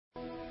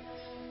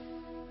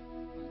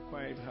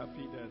quite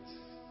happy that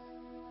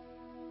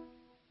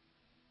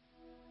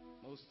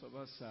most of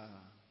us are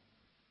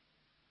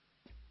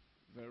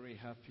very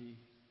happy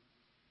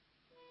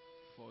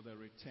for the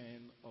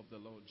return of the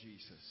Lord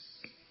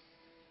Jesus.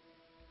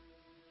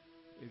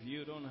 If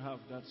you don't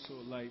have that so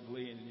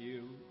lively in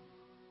you,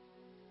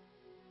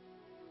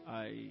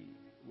 I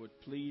would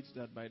plead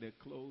that by the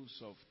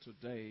close of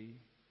today,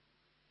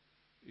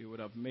 you would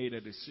have made a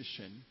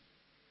decision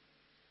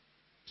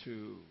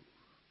to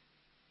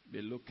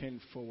be looking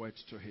forward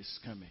to His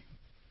coming.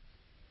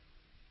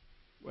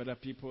 Whether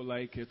people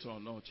like it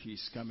or not,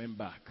 He's coming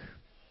back.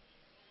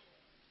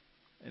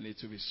 And it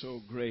will be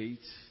so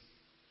great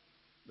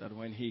that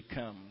when He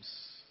comes,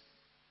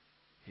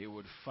 He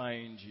would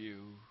find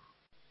you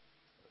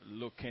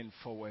looking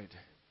forward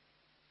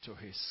to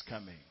His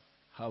coming.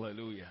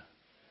 Hallelujah.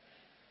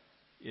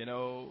 You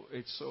know,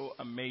 it's so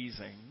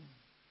amazing.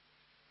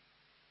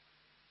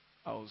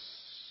 I was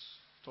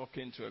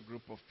talking to a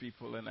group of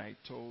people and I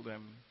told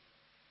them,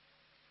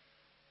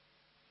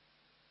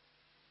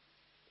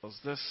 was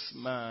this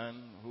man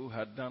who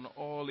had done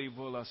all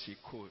evil as he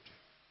could,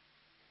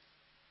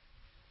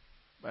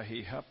 but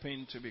he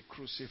happened to be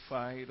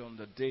crucified on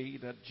the day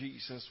that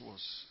Jesus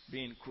was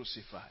being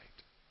crucified.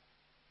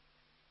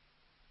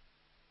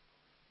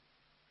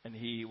 And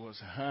he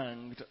was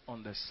hanged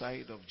on the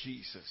side of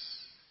Jesus.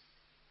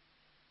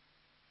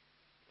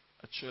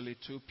 Actually,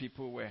 two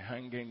people were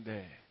hanging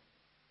there.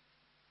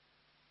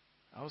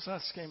 I was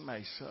asking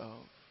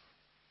myself,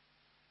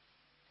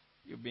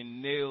 you've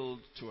been nailed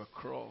to a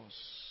cross.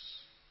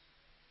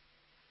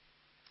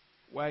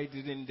 Why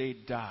didn't they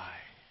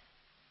die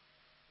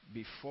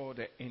before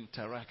the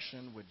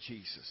interaction with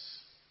Jesus?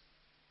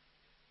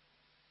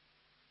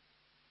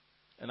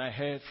 And I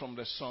heard from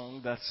the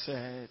song that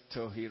said,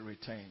 till He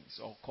returns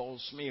or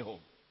calls me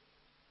home.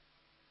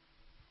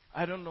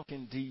 I don't know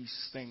in these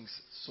things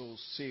so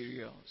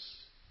serious.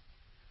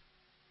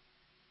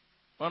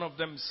 One of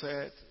them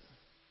said,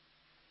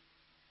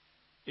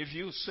 if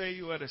you say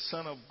you are the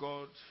Son of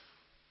God,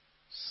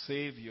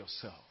 save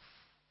yourself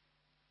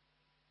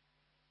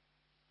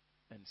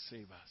and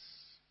save us.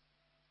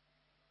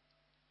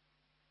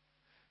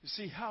 You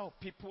see how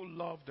people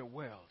love the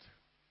world.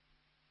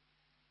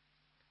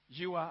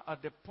 You are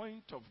at the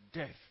point of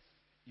death.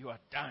 You are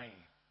dying.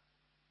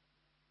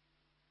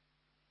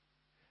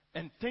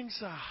 And things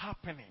are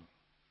happening.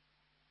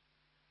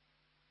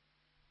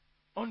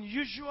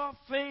 Unusual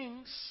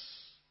things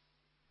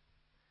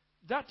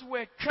that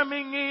were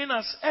coming in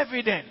as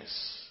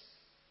evidence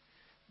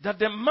that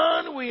the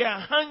man we are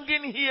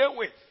hanging here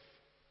with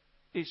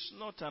is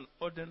not an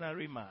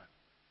ordinary man.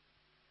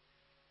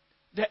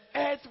 The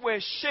earth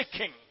was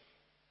shaking.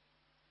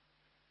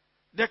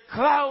 The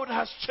cloud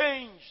has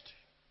changed.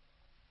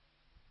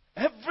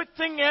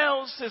 Everything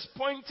else is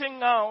pointing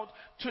out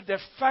to the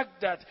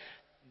fact that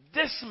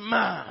this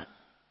man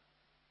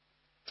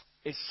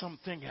is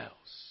something else.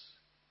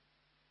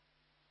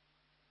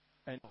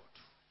 And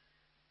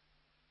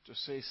to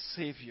say,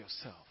 save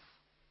yourself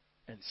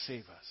and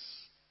save us.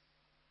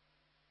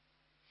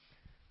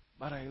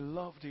 But I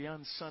love the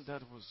answer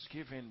that was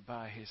given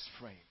by his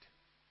friend.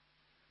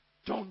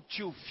 Don't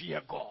you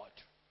fear God?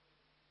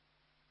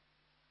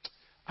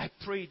 I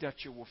pray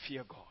that you will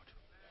fear God.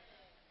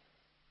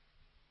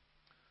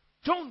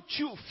 Don't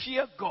you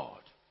fear God?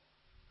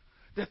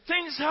 The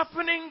things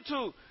happening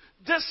to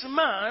this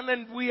man,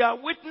 and we are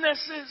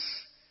witnesses.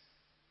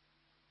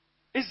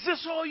 Is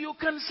this all you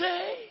can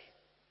say?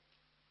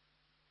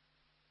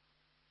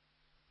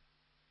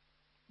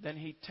 Then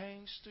he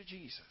turns to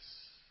Jesus.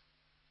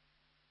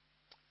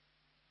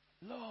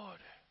 Lord,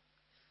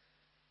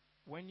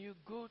 when you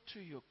go to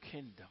your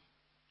kingdom,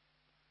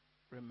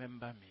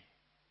 remember me.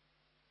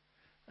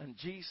 And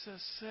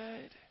Jesus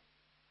said,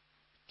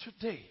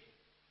 today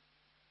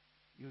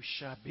you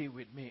shall be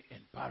with me in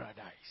paradise.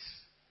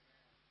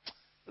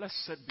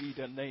 Blessed be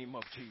the name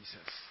of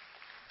Jesus.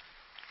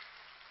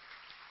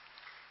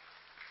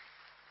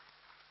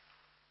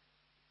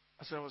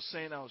 As I was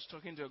saying, I was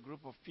talking to a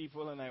group of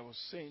people and I was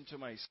saying to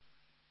myself,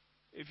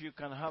 if you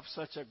can have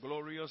such a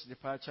glorious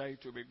departure,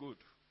 it will be good.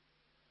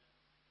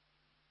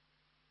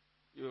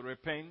 You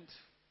repent,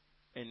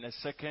 in a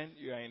second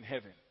you are in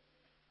heaven.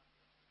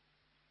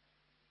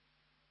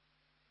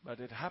 But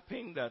it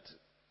happened that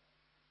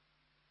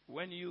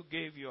when you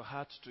gave your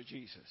heart to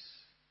Jesus,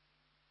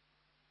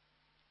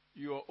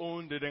 your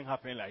own didn't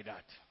happen like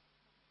that.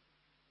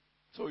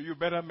 So you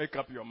better make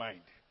up your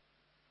mind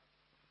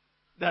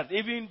that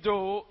even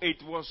though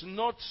it was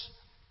not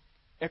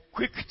a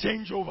quick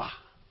changeover,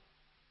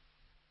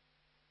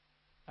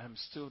 I'm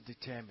still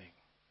determined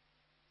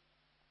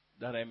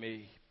that I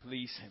may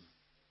please Him.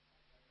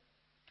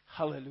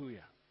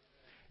 Hallelujah.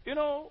 You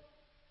know,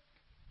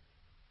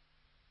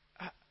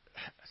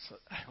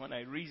 when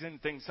I reason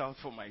things out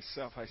for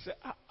myself, I say,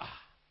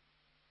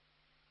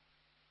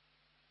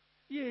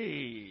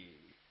 yay,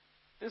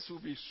 this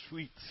will be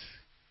sweet.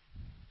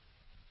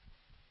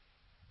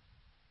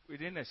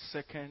 Within a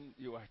second,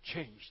 you are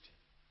changed.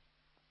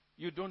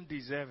 You don't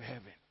deserve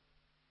heaven.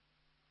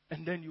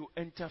 And then you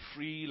enter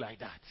free like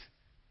that.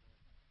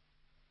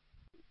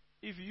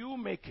 If you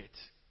make it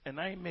and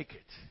I make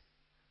it,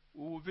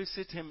 we will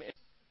visit him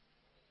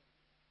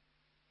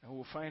and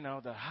we'll find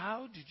out that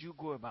how did you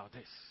go about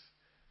this?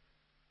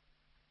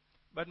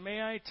 But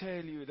may I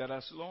tell you that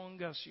as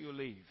long as you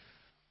live,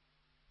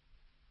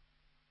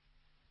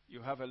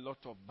 you have a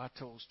lot of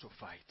battles to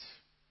fight.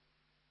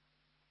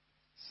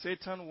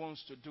 Satan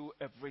wants to do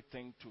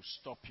everything to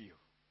stop you.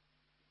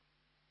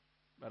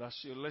 But as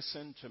you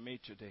listen to me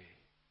today,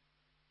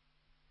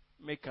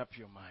 make up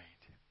your mind.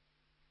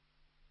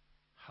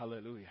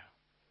 Hallelujah.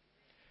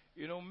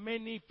 You know,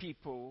 many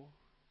people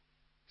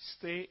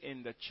stay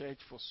in the church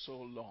for so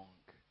long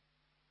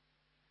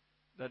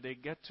that they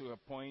get to a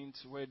point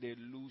where they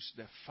lose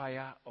the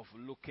fire of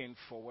looking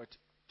forward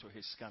to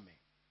his coming.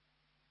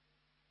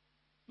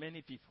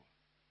 Many people.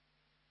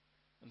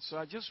 And so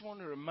I just want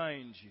to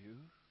remind you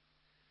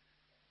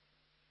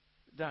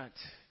that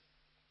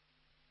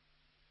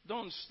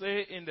don't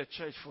stay in the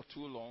church for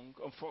too long.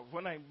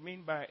 What I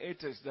mean by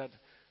it is that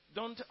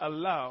don't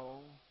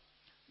allow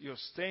your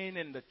staying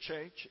in the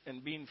church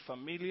and being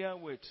familiar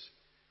with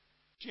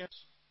just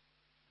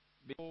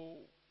being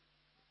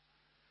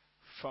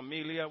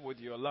familiar with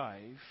your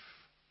life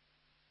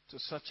to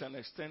such an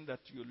extent that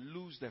you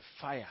lose the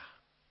fire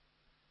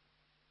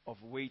of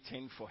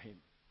waiting for him.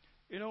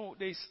 You know,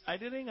 I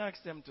didn't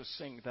ask them to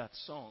sing that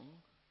song,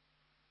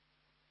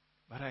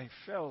 but I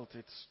felt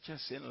it's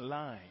just in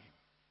line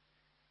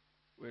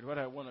with what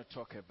I want to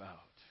talk about.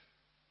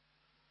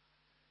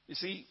 You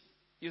see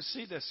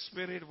the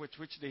spirit with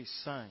which they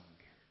sang.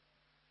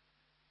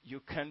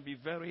 You can be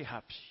very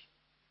happy.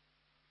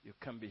 You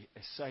can be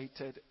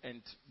excited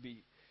and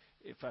be,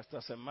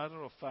 as a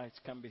matter of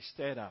fact, can be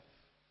stirred up.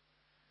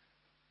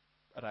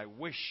 But I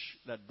wish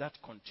that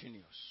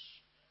continues.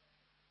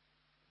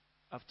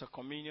 After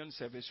communion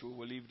service, we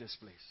will leave this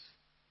place.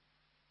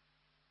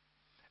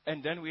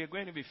 And then we are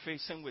going to be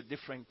facing with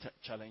different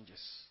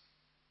challenges.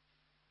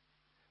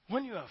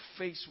 When you are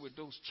faced with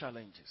those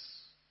challenges,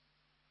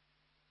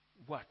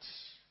 what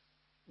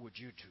would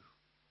you do?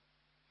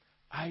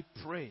 I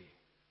pray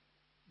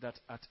that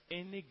at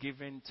any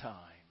given time,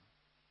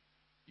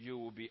 you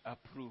will be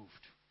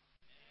approved.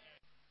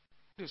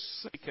 To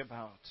speak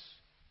about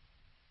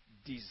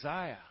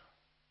desire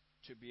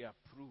to be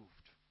approved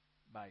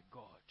by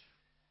God.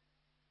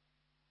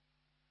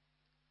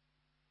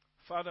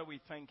 Father, we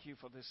thank you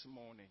for this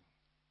morning.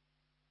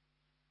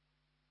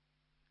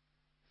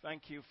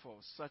 Thank you for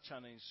such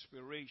an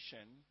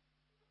inspiration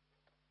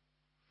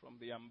from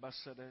the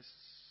ambassadors,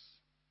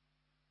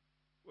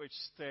 which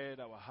stirred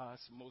our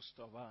hearts, most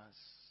of us,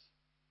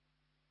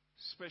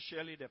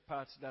 especially the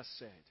part that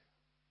said,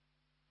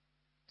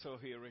 "Till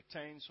he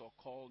returns or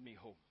call me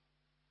home."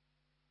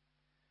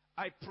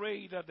 I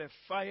pray that the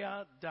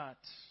fire that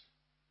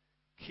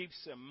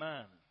keeps a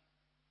man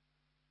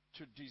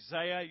to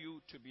desire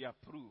you to be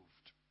approved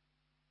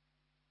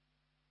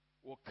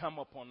will come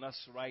upon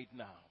us right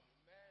now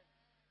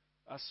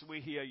as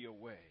we hear your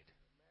word.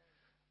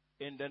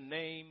 In the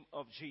name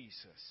of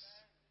Jesus.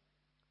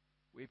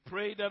 We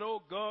pray that,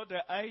 oh God,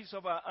 the eyes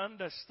of our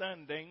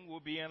understanding will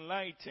be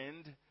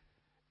enlightened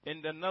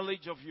in the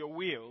knowledge of your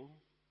will,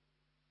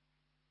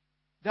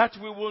 that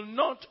we will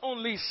not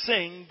only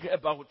sing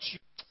about you,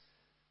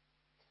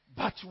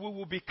 but we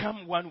will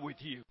become one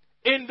with you.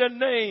 In the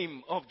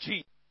name of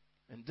Jesus.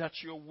 And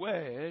that your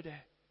word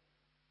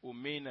will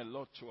mean a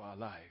lot to our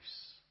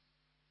lives.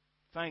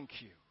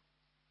 Thank you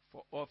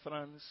for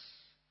utterance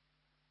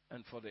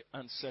and for the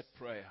answered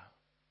prayer.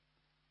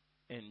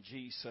 In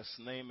Jesus'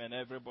 name, and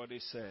everybody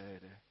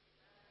said,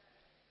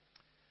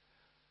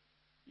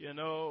 you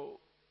know,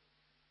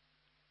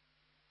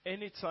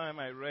 anytime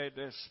I read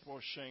this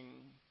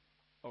portion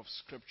of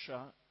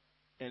scripture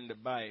in the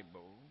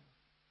Bible,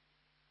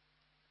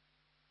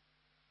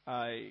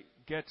 I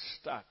get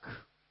stuck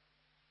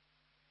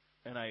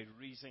and I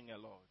reason a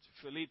lot.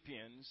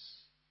 Philippians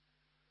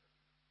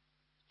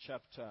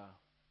chapter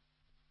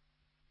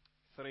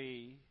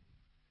 3,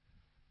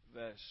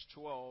 verse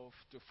 12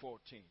 to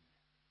 14.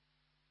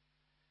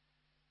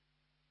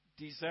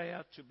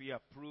 Desire to be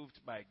approved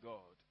by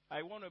God.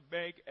 I want to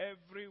beg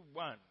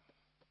everyone.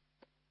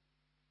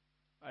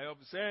 I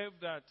observe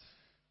that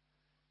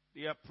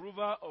the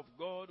approval of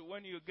God,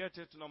 when you get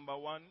it, number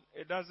one,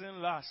 it doesn't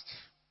last.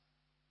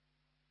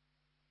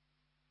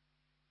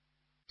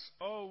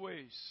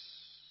 Always.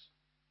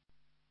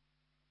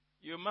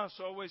 You must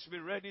always be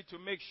ready to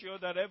make sure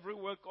that every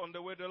work on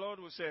the way the Lord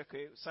will say,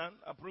 okay, son,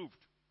 approved.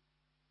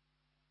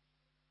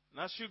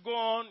 And as you go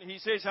on, he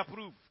says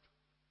approved.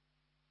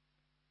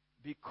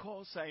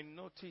 Because I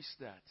noticed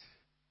that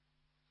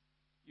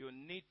you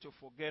need to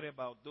forget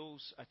about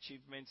those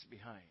achievements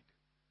behind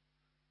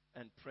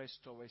and press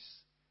towards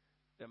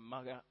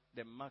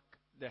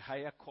the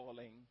higher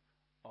calling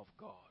of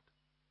God.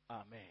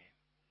 Amen.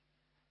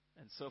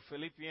 And so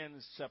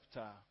Philippians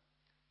chapter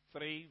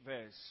 3,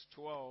 verse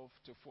 12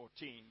 to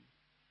 14.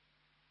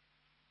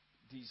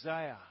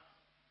 Desire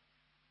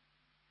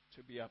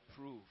to be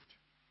approved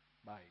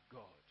by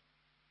God.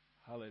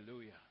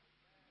 Hallelujah.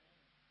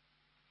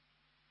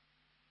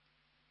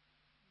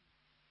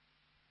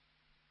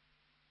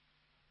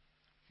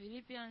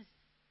 Philippians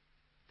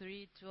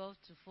 3:12-14.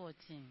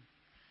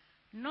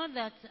 Not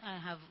that I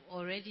have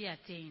already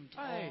attained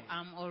or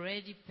am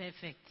already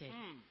perfected,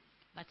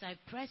 but I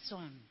press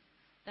on,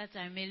 that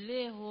I may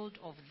lay hold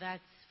of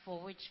that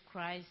for which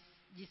Christ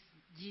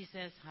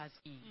Jesus has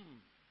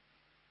been.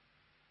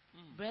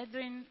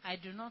 Brethren, I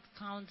do not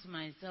count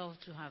myself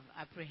to have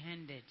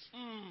apprehended,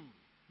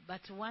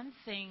 but one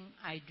thing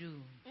I do,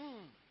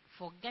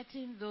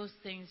 forgetting those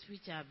things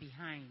which are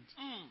behind,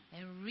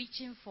 and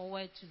reaching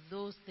forward to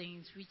those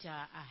things which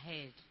are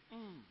ahead.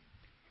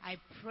 I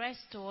press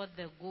toward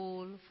the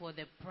goal for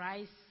the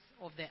prize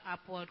of the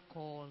upward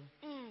call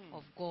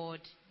of God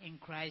in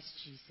Christ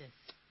Jesus.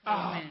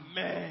 Amen.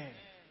 Amen.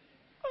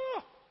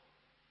 Oh.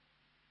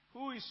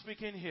 Who is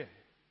speaking here?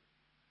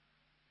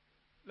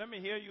 Let me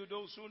hear you,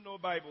 those who know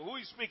Bible. Who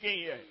is speaking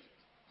here?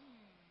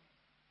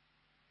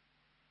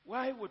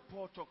 Why would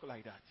Paul talk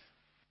like that?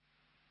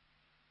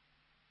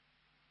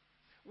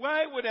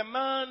 Why would a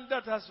man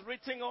that has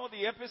written all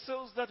the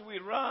epistles that we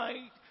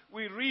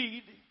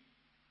read,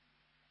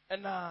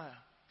 and are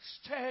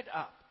stirred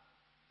up?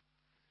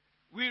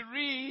 We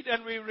read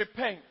and we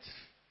repent.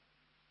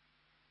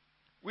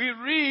 We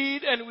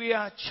read and we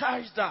are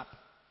charged up.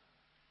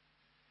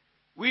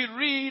 We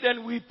read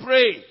and we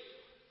pray.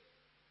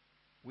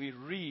 We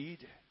read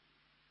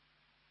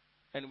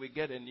and we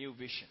get a new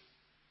vision.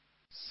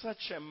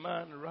 Such a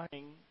man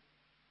writing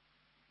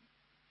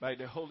by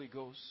the Holy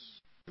Ghost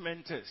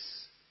meant is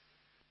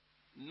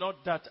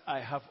not that I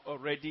have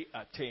already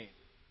attained.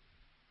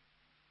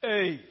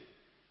 Hey,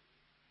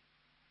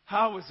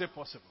 how is it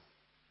possible?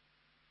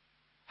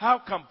 How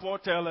can Paul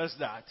tell us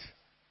that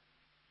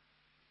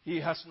he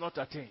has not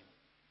attained?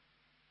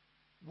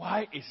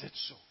 Why is it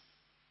so?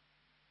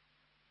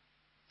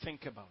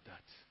 Think about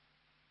that.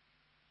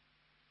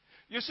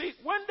 You see,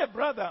 when the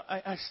brother,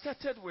 I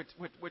started with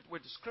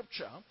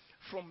scripture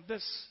from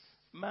this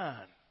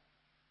man.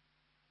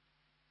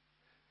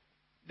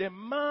 The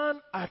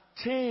man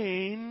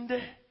attained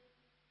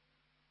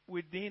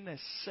within a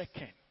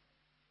second.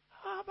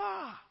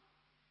 Abba.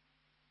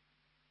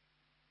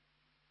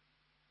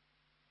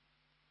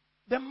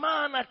 The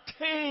man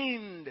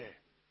attained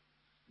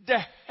the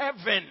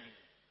heaven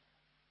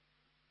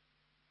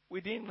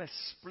within a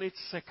split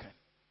second.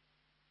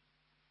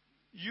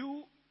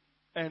 You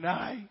and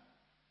I,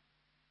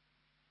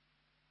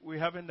 we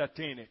haven't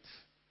attained it.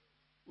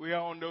 We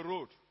are on the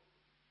road.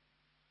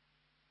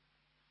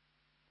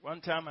 One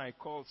time I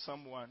called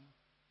someone.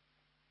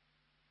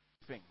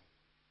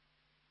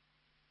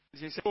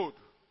 She said, "Road."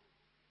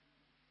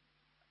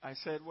 I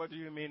said, "What do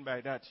you mean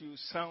by that? You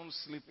sound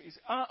sleepy." He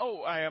said,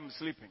 I am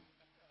sleeping.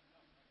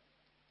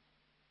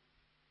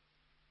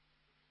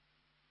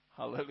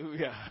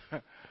 Hallelujah.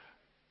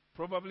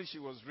 Probably she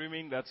was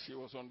dreaming that she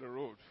was on the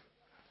road.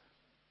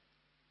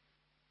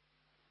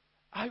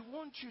 I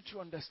want you to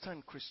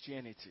understand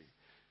Christianity.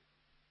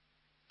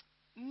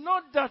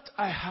 Not that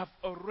I have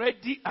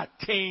already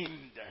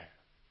attained,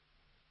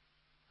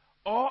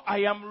 or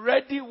I am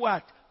ready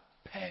what?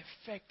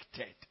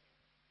 Perfected.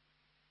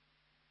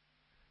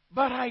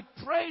 But I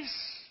press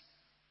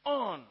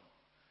on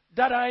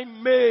that I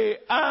may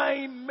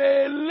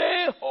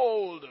lay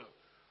hold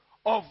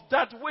of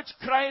that which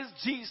Christ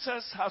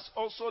Jesus has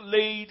also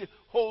laid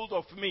hold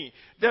of me.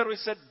 There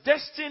is a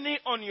destiny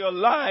on your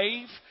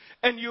life,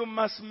 and you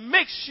must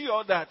make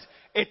sure that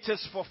it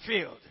is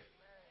fulfilled.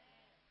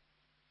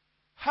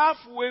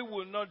 Halfway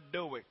will not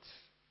do it.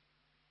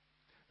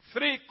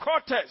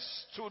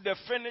 3/4 to the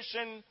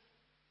finishing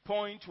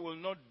point will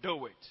not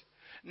do it.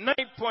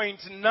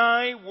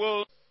 9.9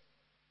 will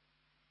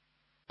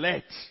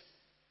let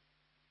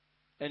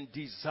and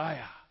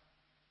desire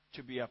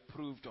to be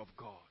approved of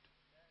God.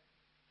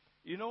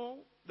 You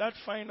know, that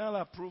final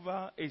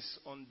approval is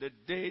on the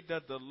day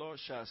that the Lord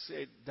shall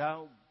say,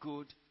 "Thou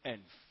good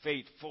and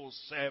faithful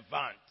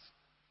servant,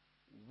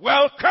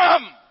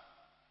 welcome."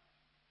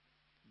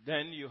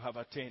 Then you have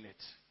attained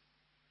it.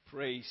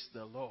 Praise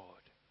the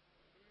Lord.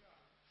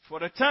 For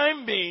the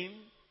time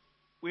being,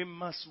 we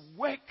must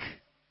work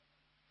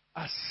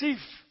as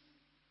if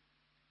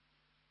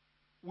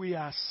we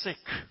are sick.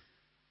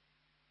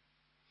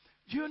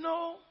 You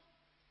know,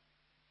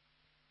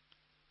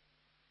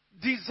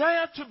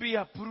 desire to be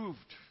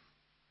approved.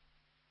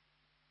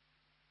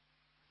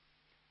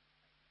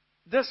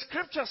 The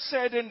scripture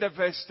said in the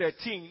verse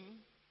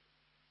 13,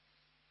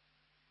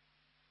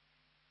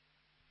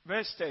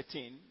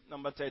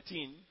 number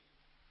 13,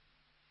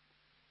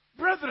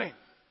 brethren,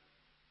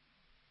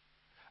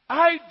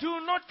 I do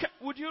not...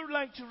 Would you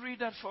like to read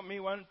that for me?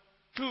 1,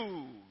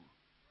 2.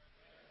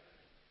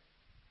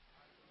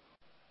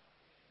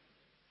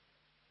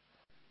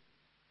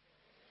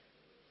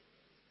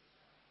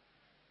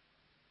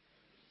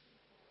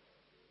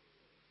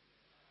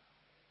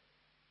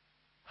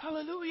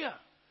 Hallelujah.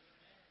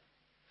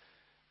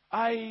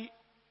 I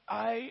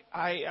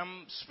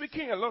am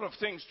speaking a lot of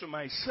things to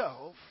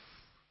myself.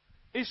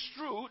 It's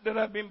true that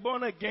I've been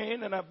born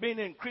again and I've been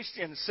in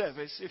Christian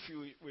service, if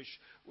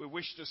we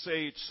wish to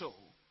say it so,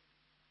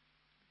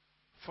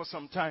 for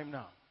some time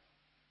now.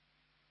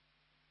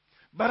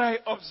 But I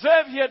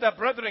observe here that,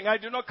 brethren, I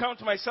do not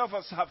count myself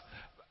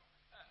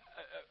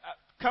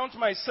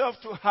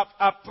to have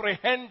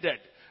apprehended.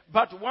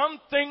 But one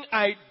thing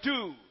I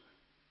do,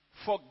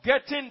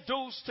 forgetting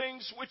those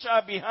things which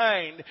are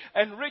behind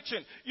and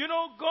reaching. You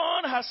know,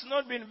 God has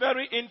not been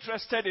very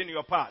interested in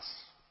your past.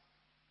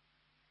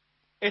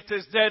 It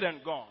is dead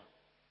and gone.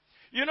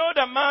 You know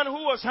the man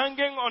who was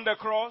hanging on the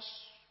cross?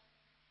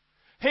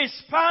 His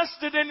past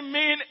didn't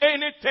mean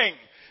anything.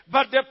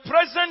 But the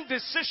present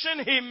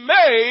decision he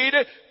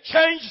made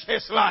changed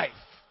his life.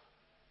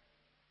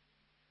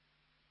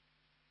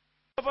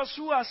 Of us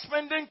who are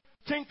spending,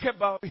 think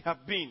about we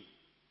have been.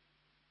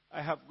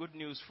 I have good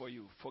news for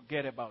you.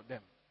 Forget about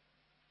them.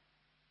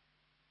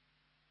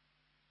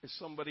 Is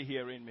somebody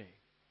hearing me?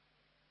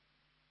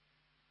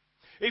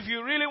 If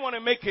you really want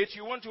to make it,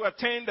 you want to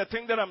attain the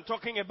thing that I'm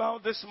talking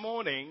about this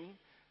morning,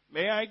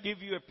 may I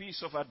give you a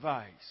piece of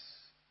advice?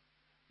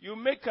 You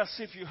make as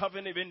if you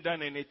haven't even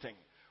done anything.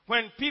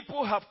 When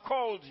people have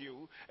called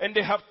you and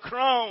they have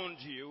crowned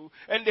you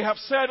and they have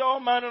said all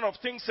manner of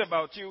things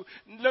about you,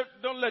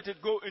 don't let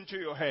it go into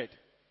your head.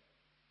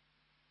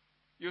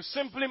 You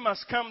simply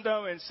must come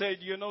down and say,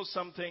 you know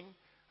something?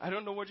 I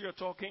don't know what you're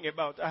talking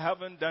about. I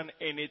haven't done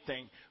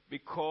anything.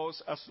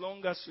 Because as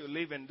long as you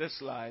live in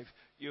this life,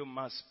 you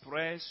must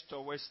press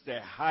towards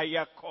the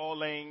higher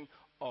calling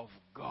of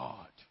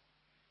God.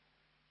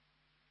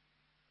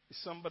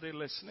 Is somebody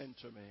listening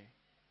to me?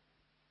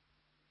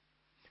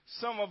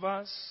 Some of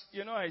us,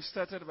 you know, I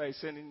started by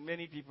saying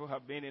many people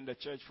have been in the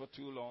church for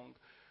too long.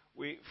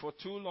 For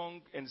too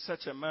long in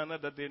such a manner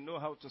that they know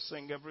how to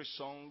sing every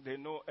song. They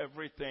know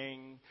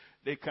everything.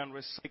 They can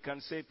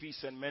say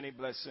peace and many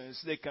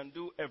blessings. They can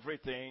do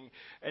everything.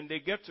 And they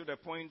get to the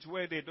point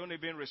where they don't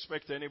even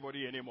respect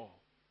anybody anymore.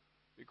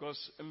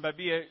 Because I've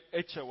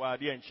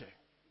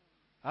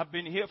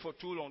been here for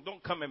too long.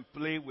 Don't come and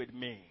play with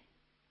me.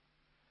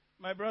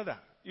 My brother,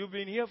 you've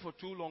been here for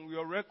too long.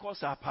 Your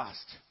records are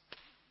past.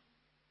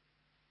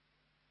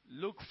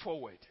 Look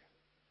forward.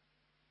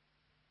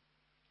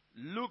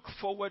 Look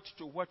forward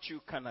to what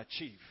you can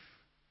achieve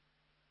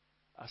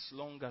as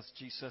long as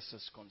Jesus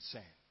is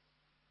concerned.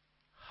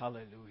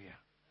 Hallelujah.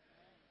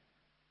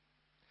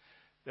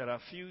 There are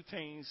few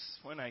things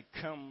when I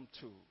come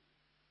to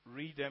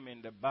read them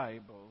in the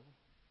Bible,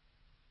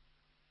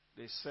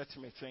 they set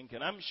me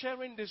thinking. I'm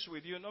sharing this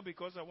with you not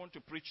because I want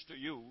to preach to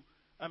you.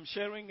 I'm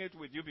sharing it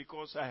with you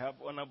because I have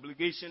an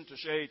obligation to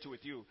share it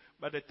with you.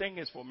 But the thing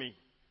is for me.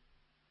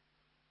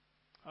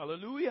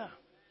 Hallelujah.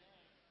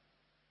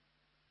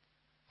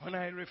 When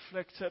I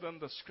reflected on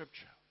the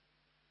scripture,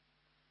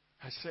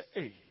 I said,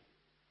 hey,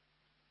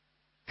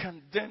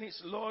 can Dennis,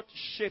 Lord,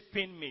 shape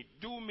in me,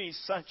 do me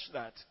such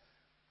that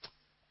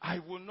I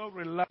will not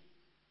rely,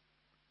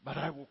 but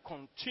I will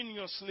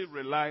continuously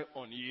rely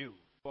on you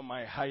for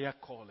my higher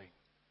calling.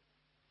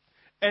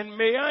 And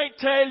may I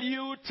tell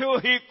you, till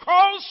he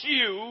calls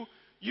you,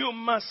 you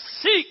must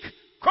seek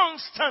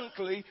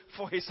constantly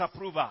for his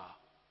approval.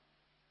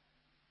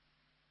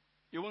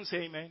 You won't say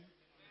amen?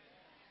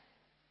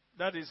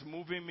 That is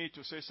moving me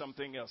to say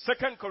something else.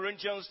 2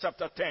 Corinthians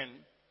chapter 10,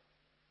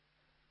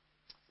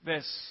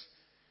 verse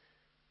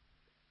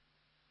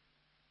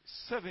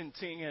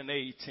 17 and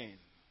 18.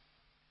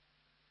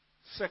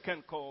 2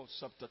 Corinthians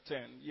chapter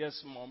 10.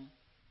 Yes, Mom.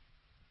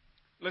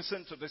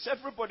 Listen to this.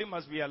 Everybody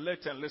must be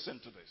alert and listen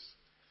to this.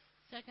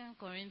 2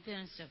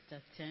 Corinthians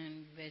chapter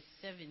 10, verse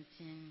 17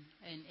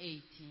 and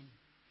 18.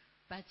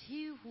 But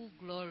he who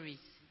glories,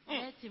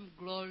 let him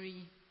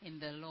glory in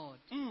the Lord.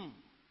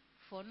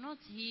 For not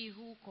he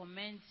who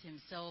commends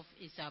himself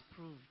is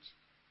approved,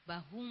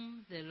 but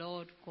whom the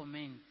Lord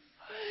commends.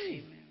 Hey.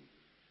 Amen.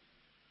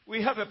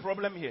 We have a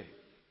problem here.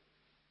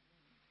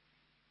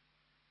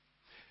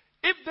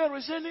 If there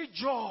is any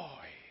joy,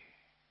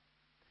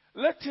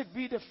 let it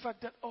be the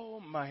fact that, oh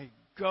my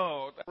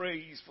God,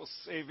 praise for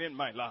saving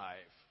my life.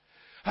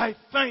 I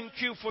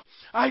thank you for,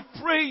 I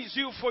praise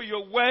you for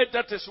your word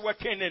that is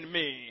working in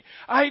me.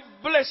 I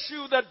bless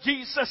you that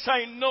Jesus,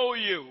 I know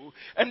you.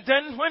 And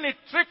then when it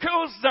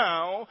trickles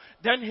down,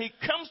 then he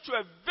comes to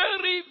a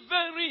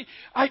very,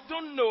 I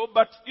don't know,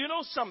 but you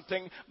know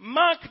something,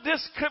 mark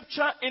this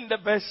scripture in the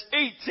verse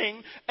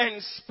 18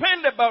 and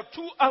spend about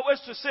 2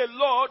 hours to say,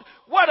 Lord,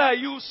 what are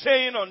you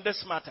saying on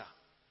this matter?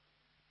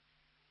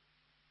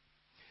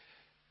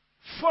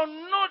 For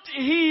not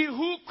he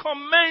who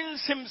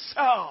commends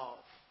himself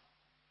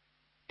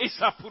is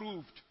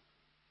approved.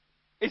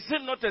 Is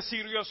it not a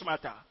serious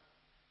matter?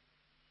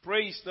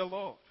 Praise the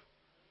Lord.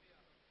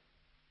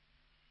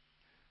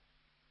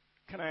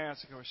 Can I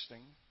ask a question?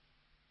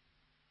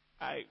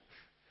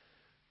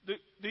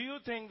 Do you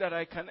think that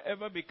I can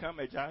ever become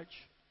a judge?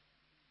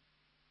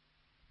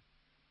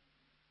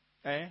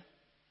 You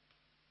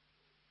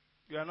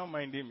are not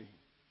minding me.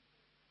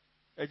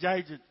 A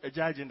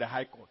judge in the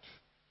High Court.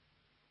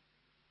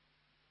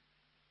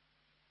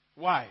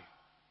 Why?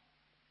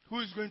 Who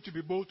is going to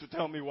be bold to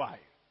tell me why?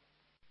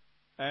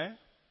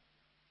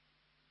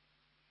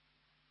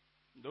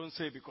 Don't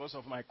say because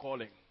of my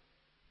calling.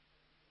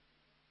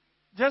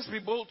 Just be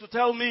bold to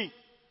tell me.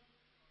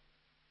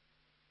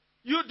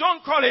 You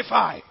don't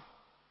qualify.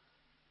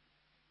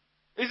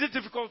 Is it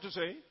difficult to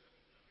say?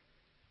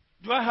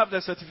 Do I have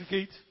the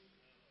certificate?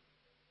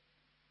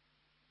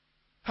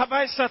 Have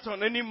I sat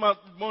on any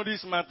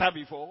modest matter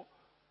before?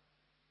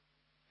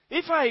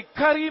 If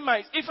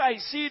I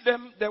see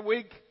them, the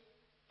wig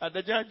at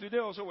the judge, do they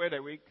also wear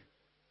the wig?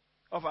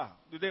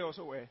 Do they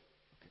also wear?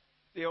 Okay.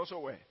 They also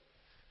wear.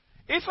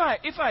 If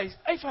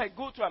I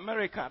go to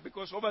America,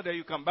 because over there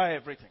you can buy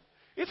everything.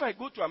 If I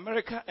go to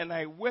America and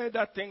I wear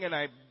that thing and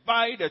I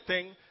buy the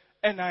thing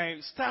and I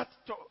start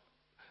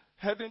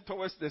heading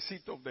towards the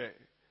seat of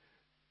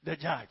the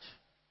judge,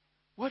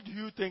 what do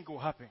you think will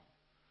happen?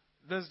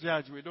 This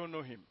judge, we don't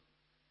know him.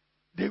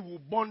 They will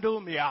bundle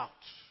me out.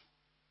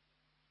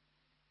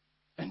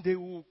 And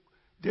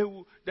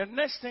the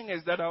next thing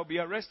is that I'll be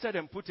arrested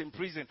and put in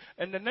prison.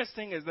 And the next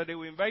thing is that they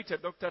will invite a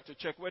doctor to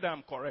check whether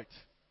I'm correct.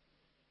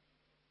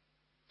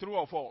 True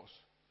or false?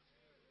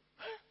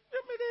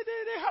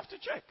 They have to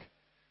check.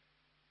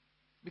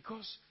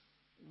 Because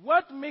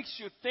what makes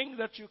you think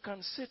that you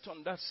can sit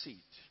on that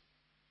seat?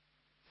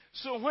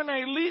 So when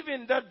I live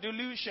in that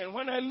delusion,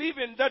 when I live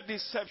in that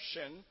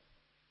deception,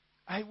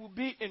 I will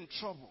be in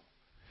trouble.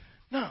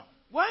 Now,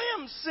 why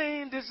I'm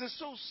saying this is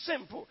so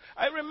simple.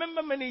 I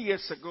remember many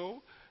years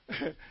ago,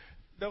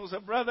 there was a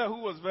brother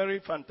who was very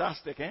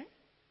fantastic.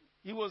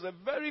 He was a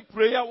very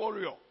prayer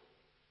warrior.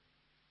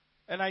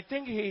 And I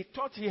think he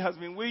thought he has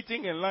been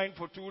waiting in line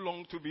for too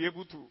long to be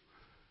able to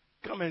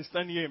come and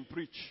stand here and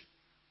preach.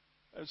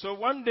 And so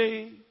one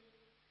day,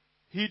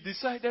 he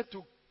decided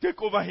to take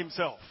over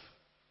himself.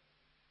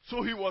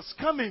 So he was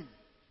coming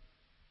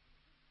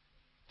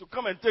to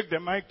come and take the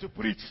mic to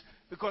preach.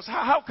 Because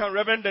how can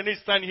Reverend Dennis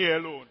stand here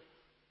alone?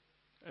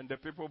 And the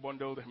people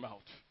bundled him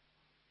out.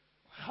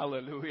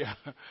 Hallelujah.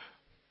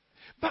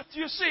 But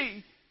you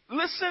see,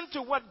 listen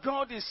to what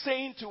God is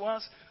saying to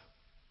us.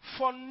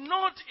 For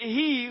not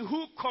he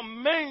who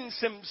commends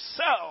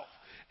himself.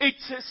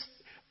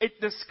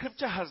 The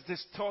scripture has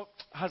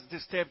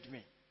disturbed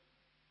me.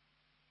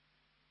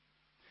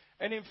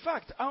 And in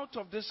fact, out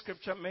of this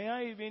scripture, may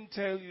I even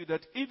tell you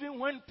that even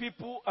when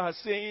people are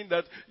saying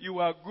that you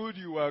are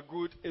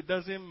good, it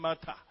doesn't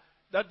matter.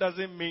 That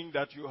doesn't mean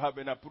that you have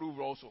been approved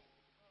also.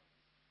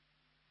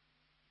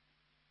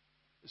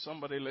 Is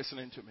somebody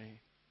listening to me?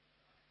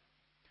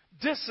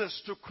 This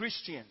is to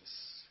Christians.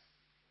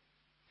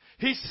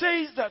 He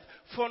says that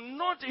for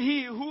not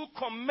he who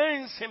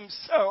commends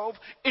himself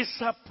is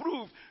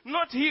approved.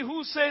 Not he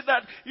who says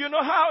that,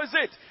 how is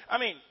it? I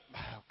mean,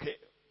 okay.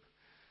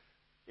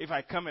 If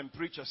I come and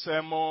preach a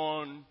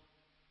sermon,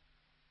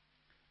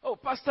 oh,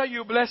 Pastor,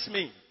 you bless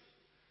me.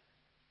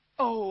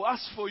 Oh,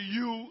 as for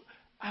you,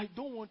 I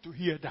don't want to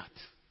hear that.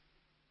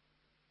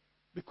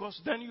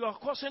 Because then you are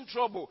causing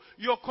trouble.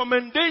 Your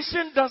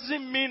commendation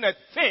doesn't mean a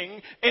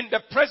thing in the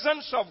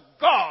presence of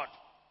God.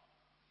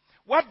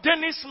 What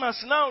Dennis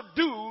must now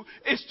do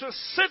is to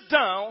sit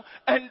down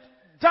and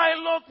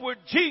dialogue with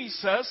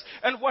Jesus,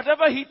 and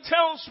whatever he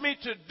tells me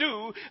to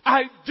do,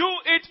 I do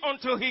it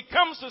until he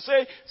comes to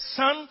say,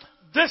 son,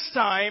 this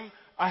time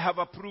I have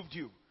approved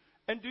you.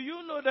 And do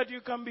you know that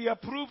you can be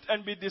approved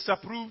and be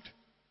disapproved?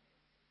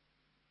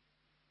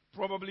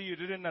 Probably you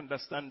didn't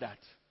understand that.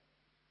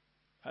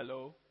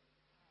 Hello?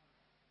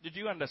 Did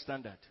you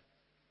understand that?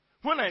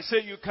 When I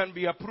say you can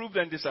be approved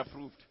and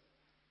disapproved,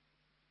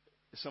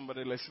 is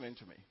somebody listening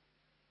to me?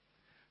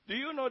 Do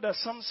you know that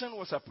Samson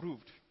was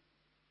approved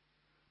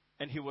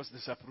and he was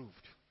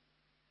disapproved?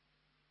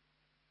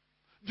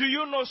 Do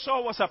you know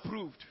Saul was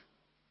approved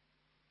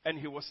and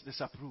he was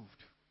disapproved?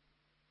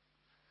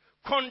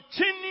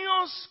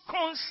 Continuous,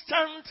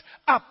 constant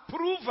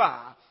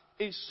approval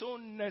is so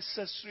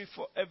necessary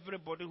for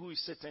everybody who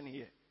is sitting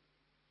here.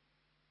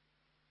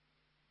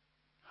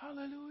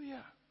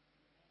 Hallelujah.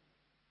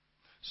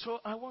 So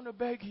I want to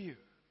beg you.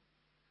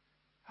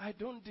 I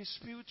don't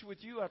dispute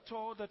with you at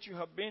all that you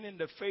have been in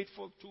the faith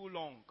for too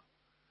long.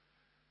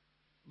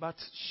 But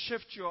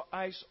shift your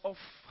eyes off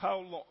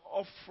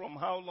from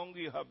how long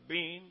you have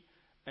been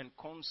and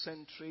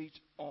concentrate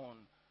on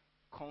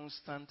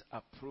constant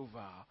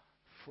approval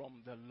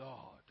from the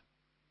Lord.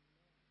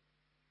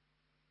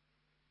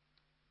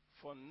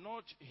 For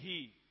not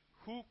he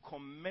who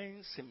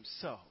commends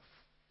himself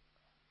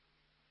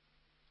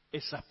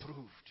is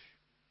approved,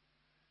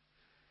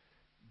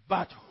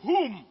 but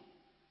whom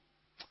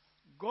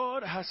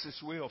God has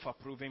his way of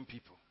approving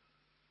people.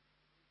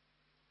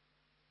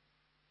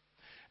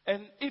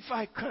 And if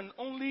I can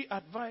only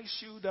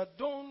advise you that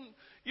don't,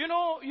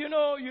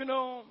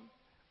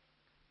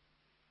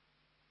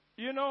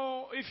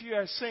 if you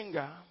are a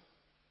singer,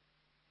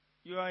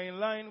 you are in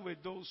line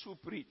with those who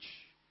preach.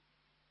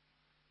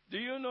 Do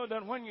you know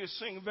that when you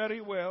sing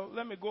very well,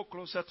 let me go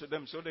closer to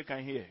them so they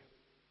can hear.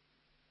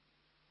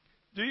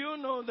 Do you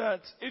know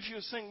that if you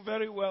sing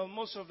very well,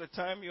 most of the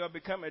time you have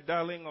become a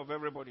darling of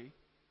everybody?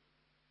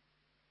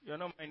 You're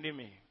not minding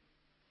me.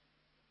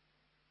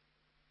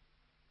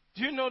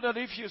 Do you know that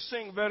if you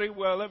sing very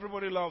well,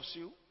 everybody loves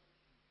you?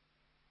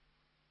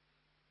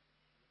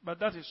 But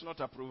that is not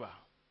approval.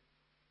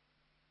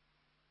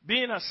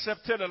 Being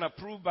accepted and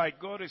approved by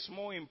God is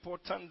more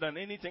important than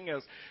anything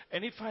else.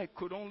 And if I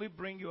could only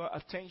bring your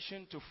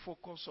attention to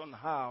focus on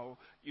how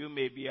you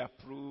may be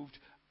approved,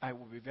 I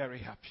will be very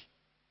happy.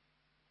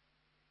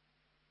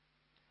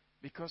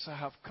 Because I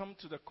have come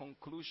to the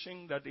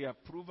conclusion that the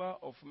approval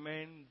of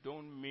men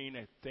don't mean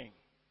a thing.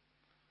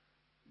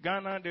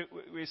 Ghana,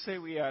 we say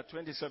we are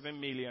 27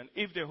 million.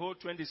 If the whole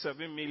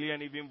 27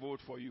 million even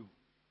vote for you,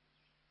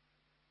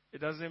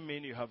 it doesn't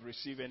mean you have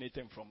received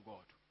anything from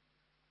God.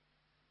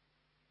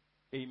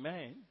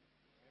 Amen.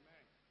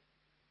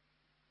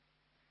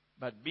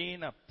 But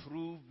being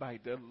approved by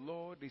the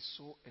Lord is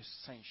so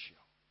essential.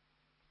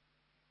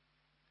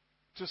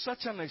 To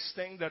such an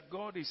extent that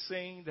God is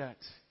saying that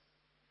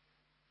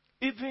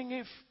even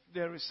if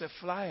there is a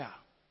flyer,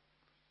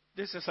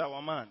 this is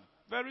our man.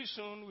 Very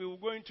soon we will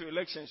go into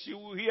elections. You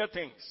will hear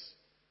things.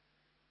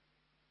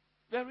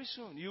 Very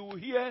soon you will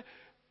hear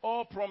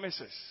all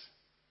promises.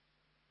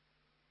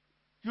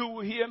 You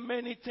will hear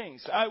many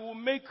things. I will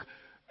make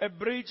a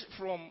bridge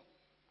from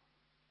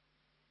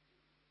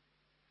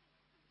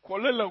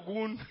Kwale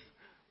Lagoon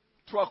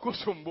to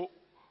Akosombo.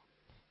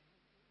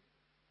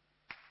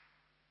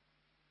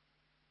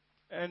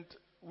 And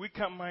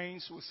weaker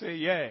minds will say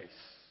yes.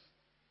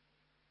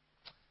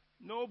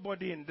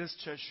 Nobody in this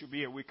church should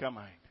be a weaker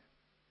mind.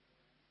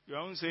 You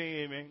aren't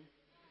saying amen?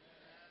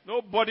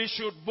 Nobody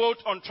should vote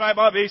on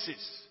tribal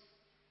basis.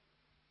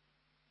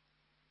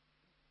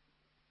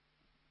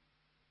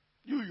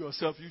 You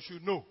yourself, you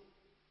should know.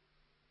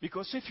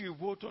 Because if you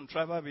vote on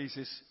tribal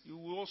basis, you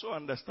will also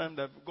understand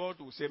that God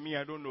will say, me,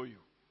 I don't know you.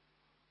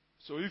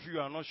 So if you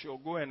are not sure,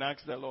 go and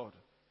ask the Lord,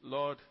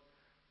 Lord,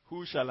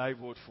 who shall I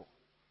vote for?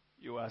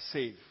 You are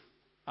saved.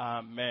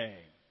 Amen.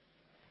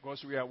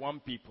 Because we are one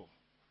people.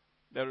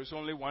 There is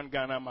only one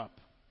Ghana map.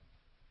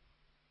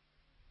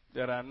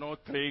 There are no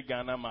 3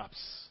 Ghana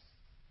maps.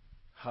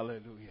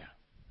 Hallelujah.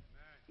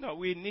 No,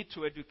 we need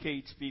to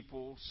educate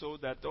people so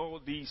that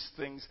all these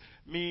things,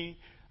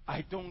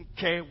 I don't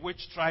care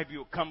which tribe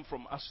you come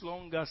from, as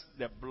long as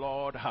the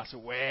blood has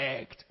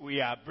worked. We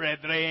are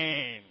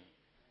brethren.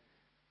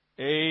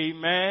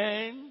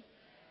 Amen.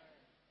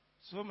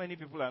 So many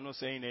people are not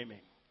saying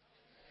amen.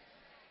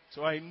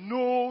 So I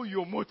know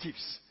your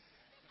motives.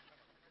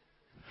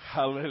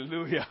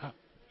 Hallelujah.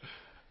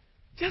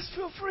 Just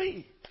feel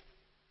free.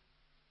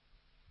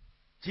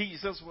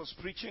 Jesus was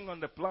preaching on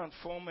the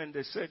platform and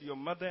they said, your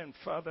mother and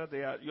father,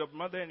 your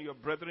mother and your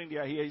brethren, they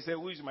are here. He said,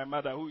 who is my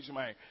mother? Who is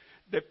my...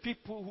 The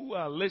people who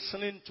are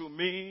listening to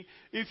me,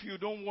 if you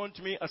don't want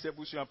me as a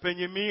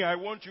Busuapenye, I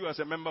want you as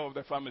a member of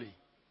the family.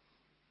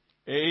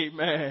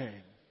 Amen.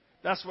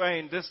 That's why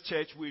in this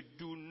church we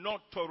do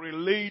not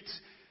tolerate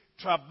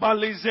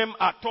tribalism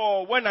at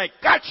all. When I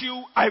catch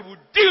you, I will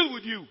deal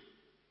with you.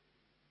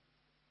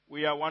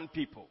 We are one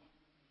people.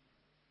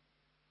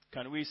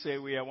 Can we say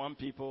we are one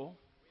people?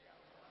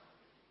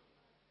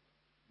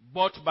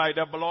 Bought by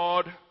the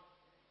blood.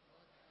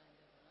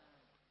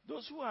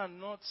 Those who are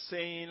not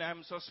saying,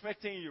 I'm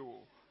suspecting you.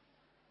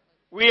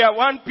 We are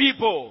one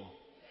people.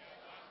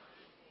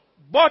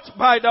 Bought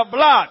by the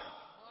blood.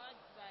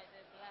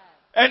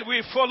 And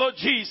we follow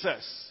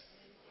Jesus.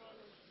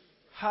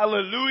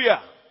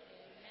 Hallelujah.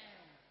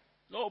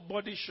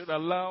 Nobody should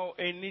allow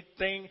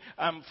anything,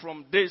 I'm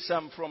from this,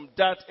 I'm from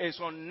that. It's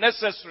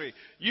unnecessary.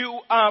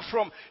 You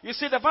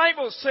see, the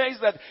Bible says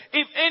that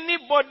if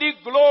anybody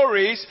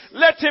glories,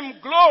 let him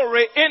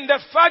glory in the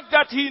fact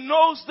that he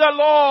knows the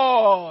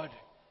Lord.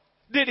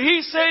 Did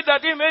he say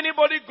that if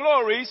anybody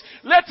glories,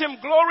 let him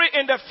glory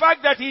in the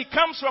fact that he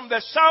comes from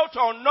the south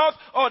or north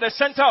or the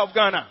center of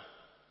Ghana?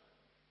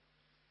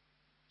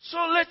 So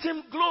let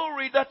him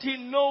glory that he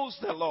knows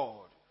the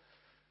Lord.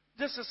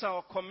 This is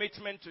our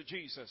commitment to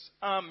Jesus.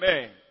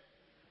 Amen.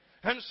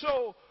 And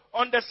so,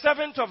 on the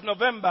 7th of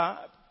November,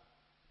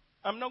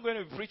 I'm not going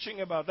to be preaching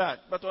about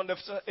that, but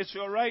it's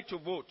your right to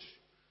vote.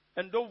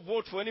 And don't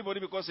vote for anybody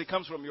because he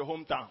comes from your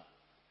hometown.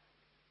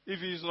 If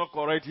he is not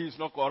correct, he is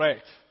not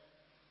correct.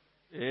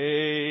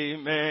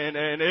 Amen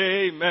and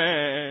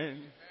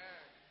amen.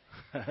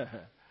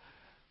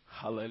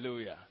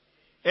 Hallelujah.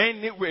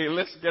 Anyway,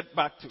 let's get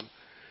back to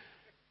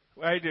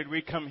why did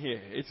we come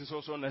here? It is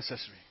also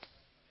necessary.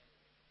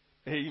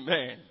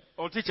 Amen.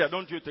 Oh, teacher,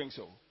 don't you think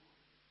so?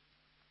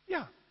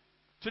 Yeah.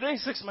 Today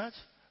is 6 March.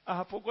 I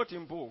have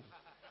forgotten both.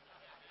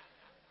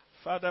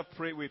 Father,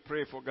 we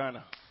pray for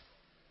Ghana.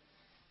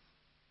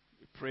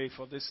 We pray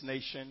for this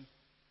nation.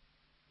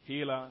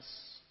 Heal us.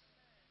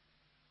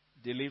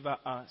 Deliver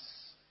us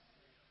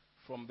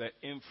from the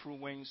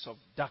influence of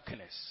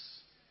darkness.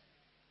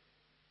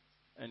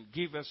 And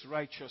give us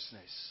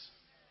righteousness.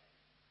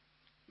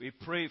 We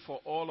pray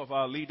for all of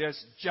our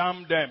leaders.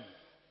 Jam them.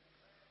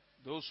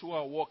 Those who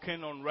are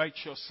walking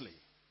unrighteously,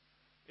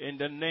 in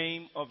the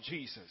name of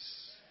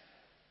Jesus.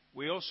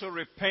 We also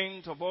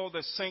repent of all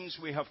the sins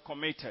we have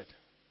committed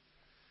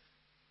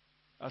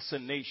as a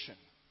nation.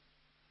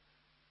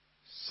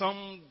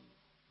 Some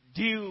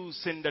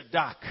deals in the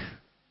dark.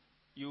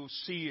 You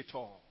see it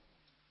all.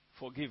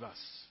 Forgive us.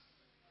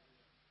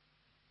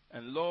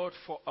 And Lord,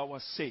 for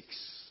our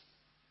sakes,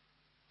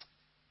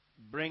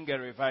 bring a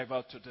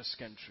revival to this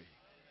country.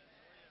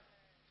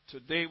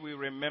 Today we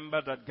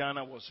remember that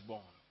Ghana was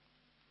born.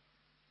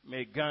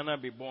 May Ghana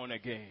be born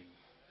again.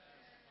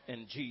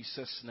 In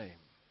Jesus' name.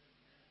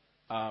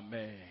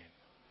 Amen.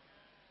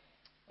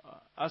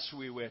 As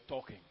we were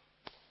talking,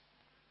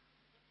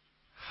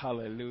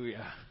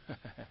 hallelujah.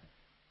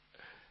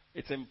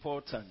 It's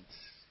important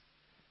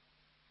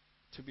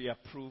to be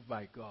approved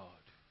by God.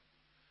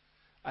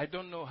 I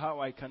don't know how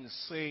I can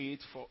say it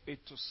for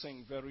it to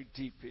sink very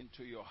deep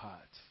into your heart.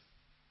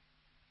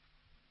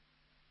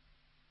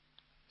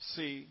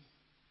 See,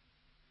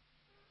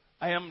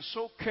 I am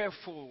so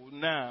careful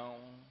now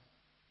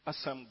as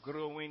I'm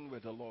growing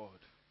with the Lord.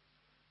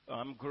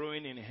 I'm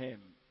growing in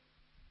Him.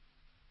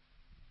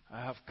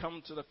 I have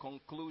come to the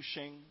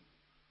conclusion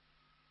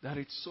that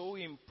it's so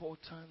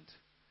important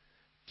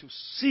to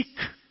seek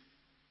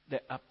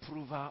the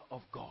approval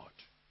of God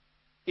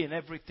in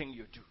everything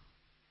you do.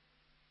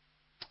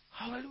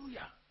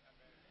 Hallelujah.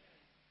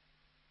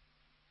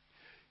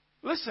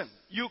 Listen,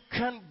 you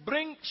can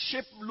bring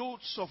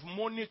shiploads of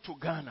money to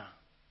Ghana.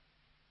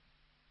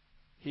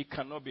 He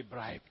cannot be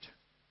bribed.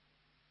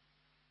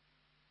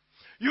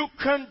 You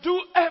can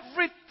do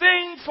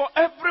everything for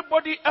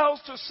everybody else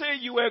to say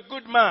you are a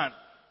good man.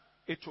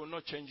 It will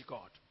not change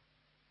God.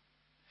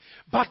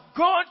 But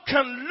God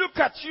can look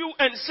at you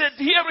and say,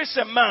 here is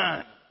a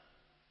man.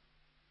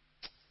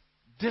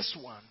 This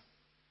one,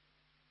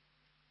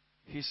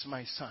 he's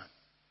my son.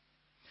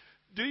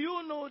 Do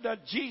you know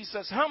that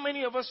Jesus, how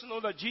many of us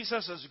know that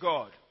Jesus is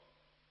God?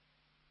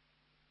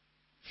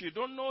 If you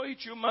don't know it,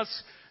 you must.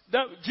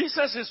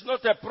 Jesus is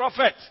not a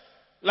prophet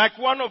like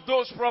one of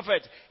those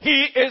prophets.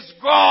 He is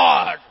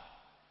God.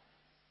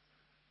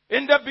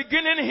 In the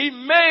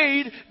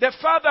beginning, the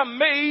Father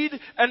made,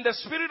 and the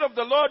Spirit of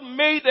the Lord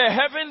made the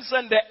heavens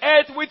and the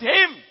earth with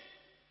Him.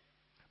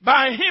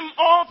 By Him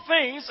all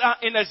things are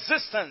in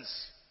existence.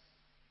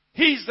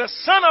 He is the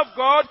Son of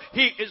God.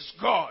 He is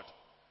God.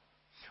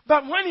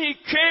 But when He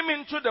came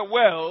into the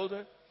world,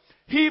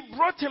 He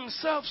brought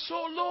Himself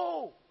so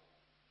low.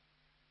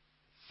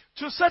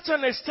 To such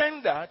an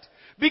extent that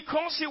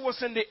because He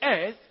was in the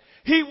earth,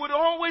 He would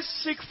always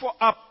seek for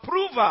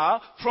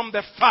approval from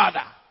the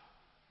Father.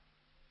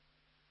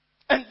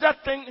 And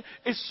that thing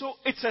it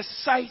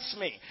excites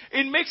me.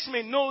 It makes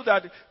me know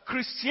that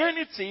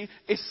Christianity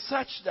is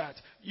such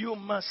that you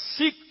must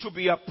seek to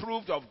be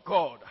approved of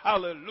God.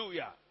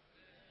 Hallelujah.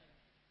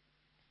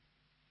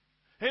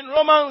 In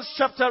Romans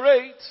chapter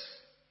 8,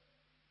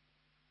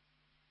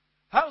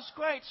 I was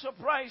quite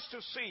surprised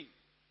to see.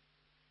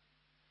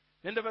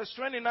 In the verse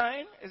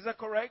 29, is that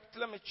correct?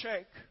 Let me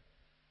check.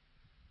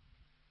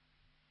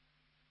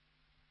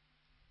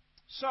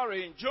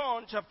 Sorry, in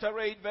John chapter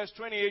 8, verse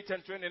 28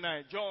 and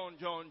 29. John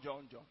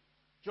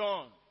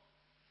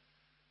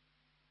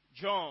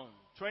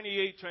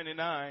 28,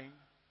 29.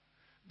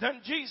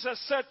 Then Jesus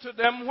said to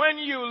them, when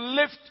you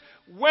lift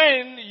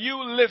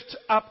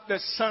up the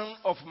Son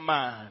of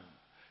Man,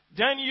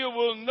 then you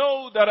will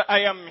know that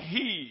I am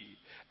He,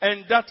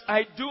 and that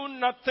I do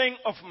nothing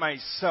of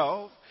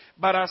myself,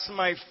 but as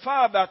my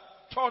Father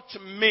taught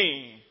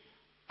me,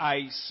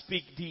 I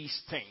speak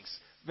these things.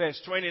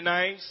 Verse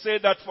 29, say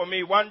that for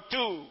me. 1,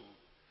 2.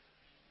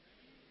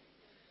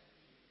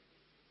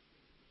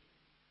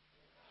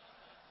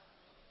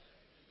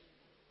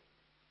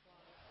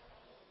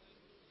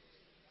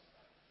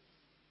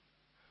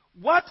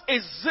 What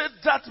is it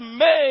that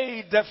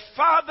made the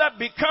Father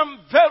become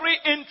very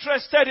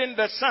interested in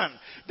the Son?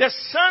 The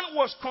Son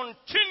was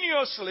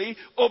continuously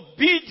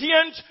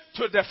obedient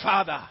to the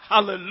Father.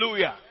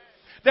 Hallelujah.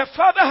 The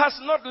Father has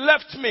not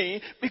left me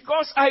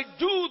because I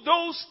do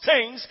those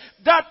things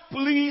that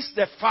please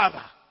the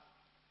Father.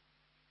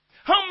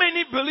 How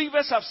many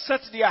believers have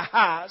set their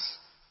hearts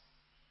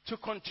to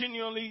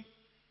continually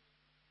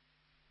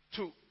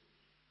to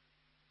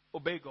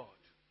obey God?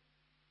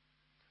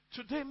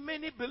 Today,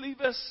 many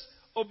believers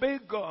obey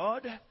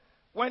God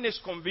when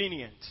it's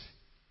convenient.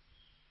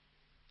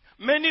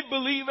 Many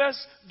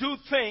believers do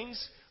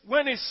things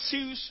when it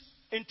suits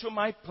into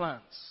my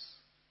plans.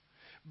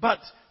 But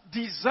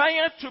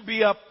desire to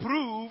be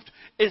approved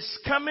is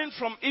coming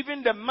from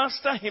even the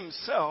Master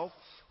Himself,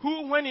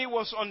 who when He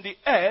was on the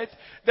earth,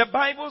 the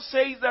Bible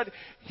says that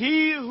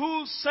He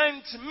who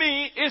sent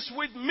me is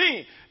with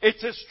me.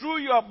 It is true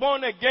you are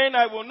born again.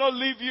 I will not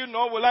leave you,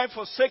 nor will I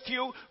forsake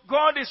you.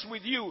 God is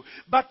with you.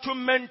 But to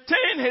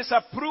maintain His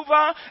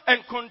approval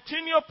and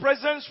continual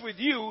presence with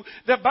you,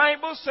 the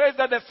Bible says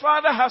that the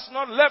Father has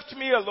not left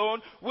me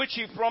alone, which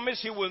He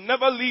promised He will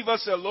never leave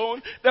us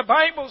alone. The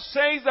Bible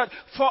says that,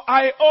 for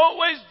I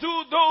always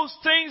do those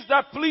things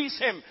that please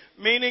Him.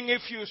 Meaning,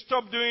 if you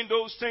stop doing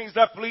those things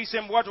that please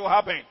Him, what will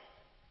happen?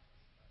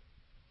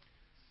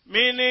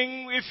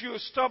 Meaning, if you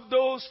stop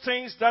those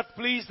things that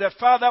please the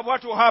Father,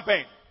 what will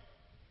happen?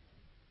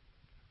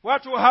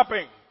 What will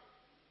happen?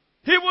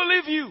 He will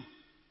leave you.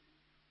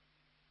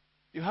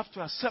 You have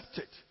to accept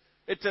it.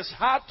 It is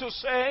hard to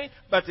say,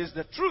 but it's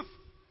the truth.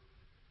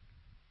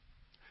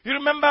 You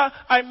remember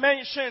I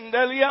mentioned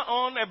earlier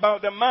on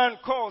about the man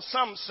called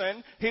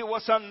Samson. He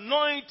was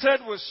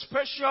anointed with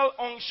special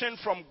unction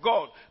from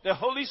God. The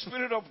Holy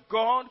Spirit of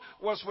God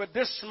was with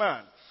this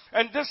man.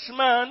 And this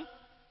man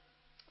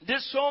did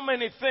so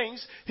many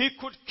things. He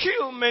could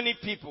kill many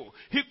people.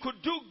 He could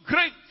do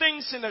great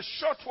things in a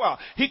short while.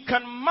 He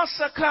can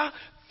massacre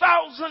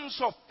thousands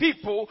of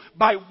people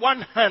by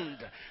one hand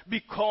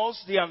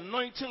because the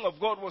anointing of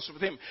God was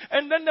with him.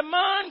 And then the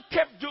man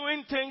kept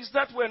doing things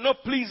that were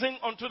not pleasing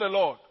unto the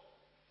Lord.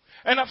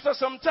 And after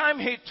some time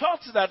he thought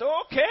that,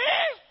 okay,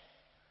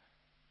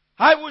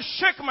 I will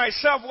shake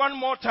myself one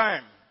more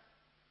time.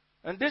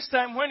 And this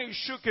time when he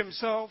shook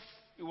himself,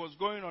 he was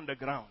going on the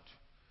ground.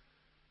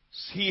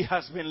 He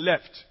has been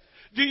left.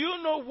 Do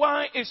you know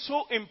why it's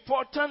so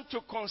important to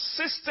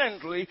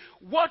consistently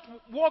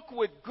walk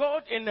with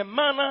God in a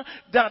manner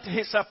that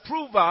His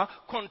approval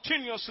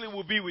continuously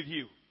will be with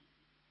you?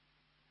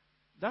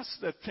 That's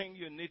the thing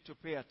you need to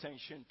pay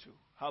attention to.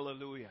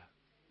 Hallelujah.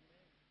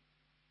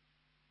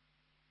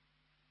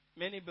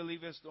 Many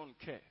believers don't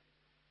care.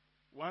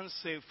 Once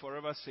saved,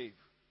 forever saved.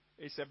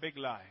 It's a big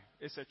lie.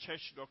 It's a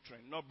church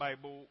doctrine, not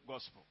Bible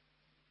gospel.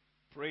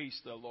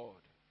 Praise the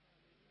Lord.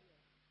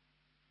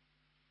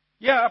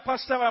 Yeah,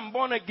 Pastor, I'm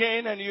born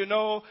again and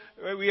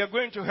we are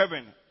going to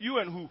heaven. You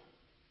and who?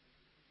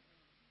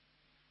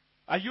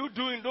 Are you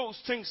doing those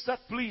things that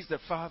please the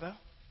Father?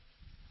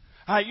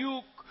 Are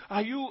you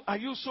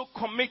so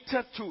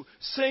committed to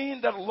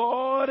saying that,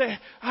 Lord,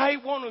 I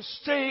want to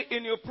stay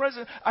in your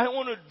presence. I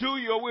want to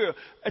do your will.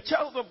 A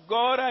child of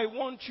God, I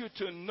want you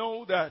to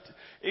know that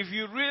if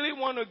you really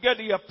want to get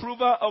the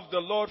approval of the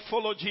Lord,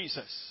 follow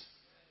Jesus.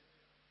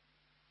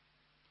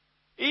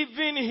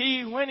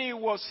 Even when he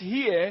was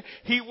here,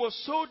 he was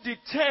so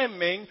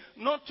determined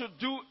not to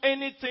do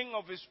anything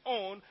of his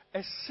own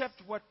except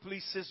what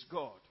pleases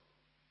God.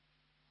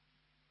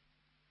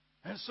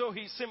 And so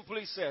he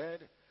simply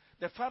said,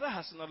 the Father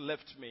has not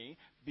left me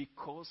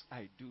because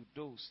I do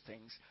those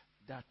things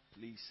that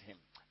please him.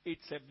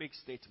 It's a big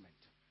statement.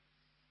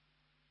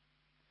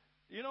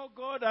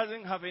 God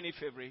doesn't have any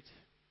favorite.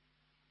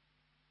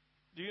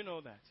 Do you know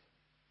that?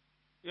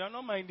 You are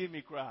not minding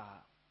me cry.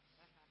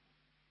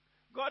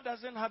 God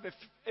doesn't have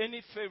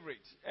any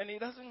favorite, and He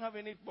doesn't have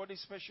anybody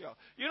special.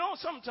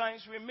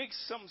 Sometimes we make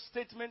some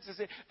statements and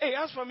say, hey,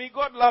 as for me,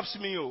 God loves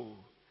me. Oh.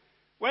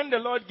 When the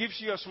Lord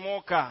gives you a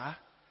small car,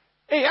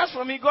 hey, as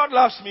for me, God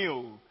loves me.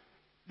 Oh.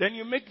 Then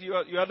you make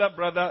your other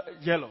brother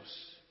jealous.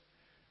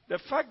 The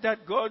fact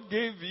that God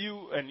gave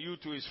you, and you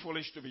too is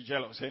foolish to be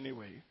jealous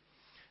anyway.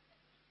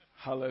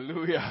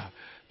 Hallelujah.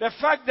 The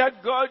fact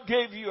that God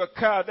gave you a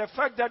car, the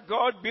fact that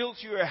God built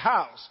you a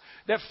house,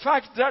 the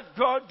fact that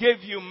God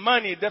gave you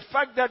money, the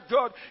fact that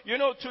God,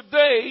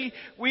 today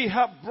we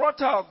have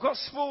brought our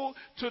gospel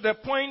to the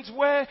point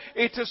where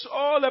it is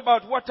all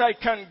about what I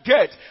can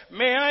get.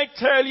 May I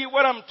tell you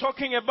what I'm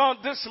talking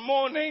about this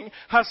morning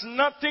has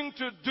nothing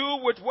to do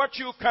with what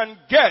you can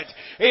get.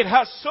 It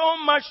has so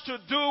much to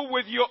do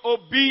with your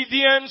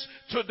obedience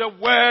to the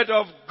word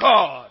of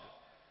God.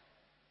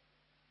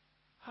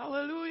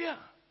 Hallelujah.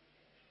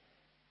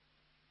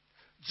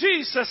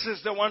 Jesus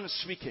is the one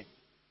speaking.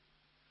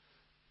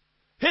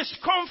 His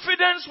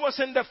confidence was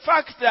in the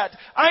fact that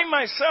I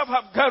myself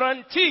have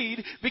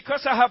guaranteed,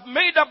 because I have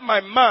made up my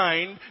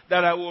mind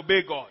that I will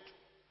obey God.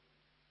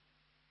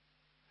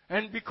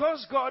 And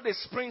because God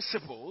is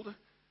principled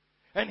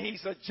and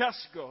He's a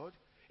just God,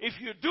 if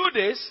you do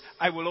this,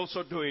 I will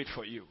also do it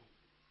for you.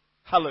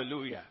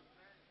 Hallelujah.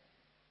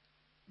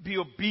 Be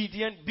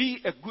obedient.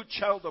 Be a good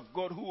child of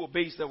God who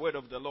obeys the word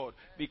of the Lord.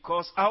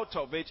 Because out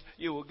of it,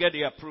 you will get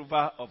the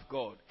approval of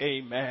God.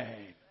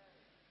 Amen.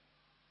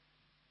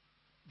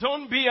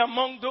 Don't be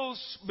among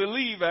those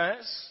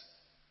believers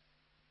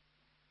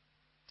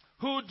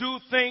who do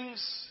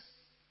things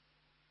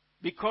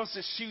because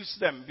it suits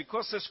them,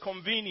 because it's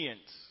convenient.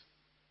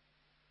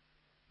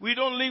 We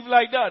don't live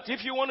like that.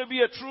 If you want to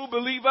be a true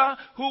believer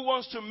who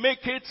wants to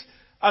make it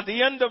at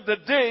the end of the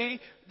day,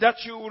 that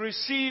you will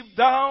receive,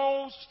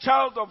 thou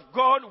child of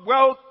God,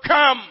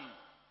 welcome.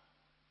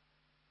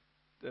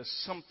 There's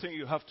something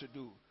you have to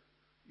do.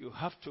 You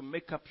have to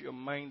make up your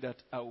mind that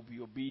I will be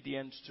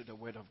obedient to the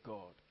word of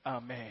God.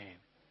 Amen.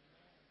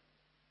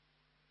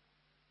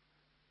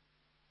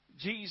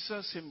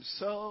 Jesus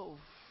himself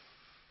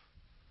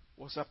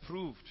was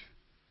approved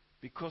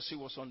because he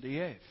was on the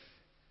earth.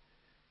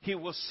 He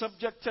was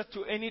subjected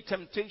to any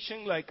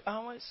temptation like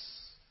ours.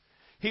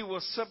 He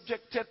was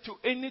subjected to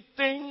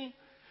anything.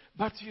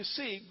 But you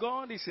see,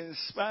 God is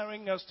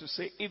inspiring us to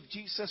say, if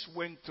Jesus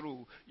went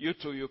through, you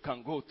too, you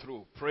can go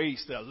through.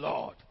 Praise the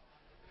Lord.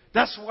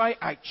 That's why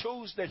I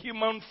chose the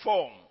human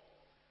form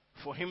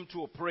for him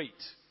to operate.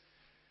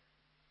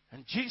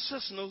 And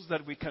Jesus knows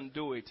that we can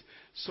do it.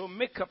 So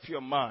make up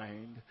your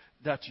mind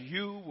that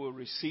you will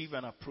receive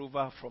an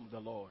approval from the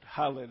Lord.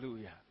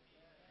 Hallelujah.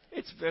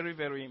 It's very,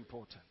 very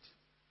important.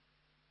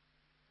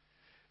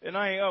 And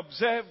I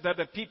observed that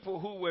the people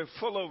who were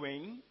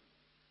following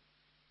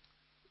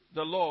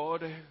the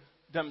Lord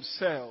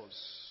themselves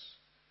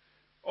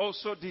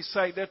also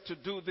decided to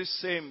do the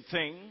same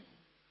thing.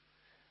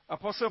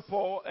 Apostle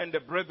Paul and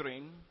the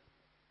brethren,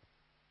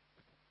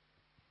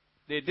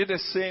 they did the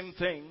same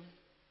thing.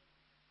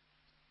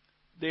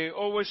 They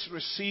always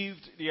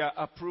received their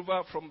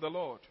approval from the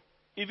Lord,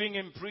 even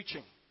in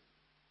preaching.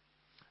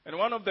 And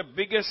one of the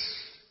biggest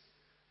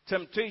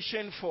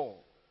temptation for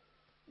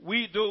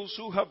we those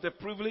who have the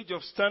privilege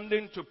of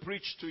standing to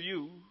preach to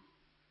you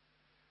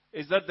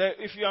is that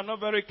if you are not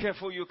very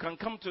careful, you can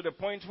come to the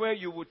point where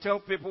you will tell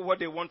people what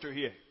they want to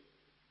hear.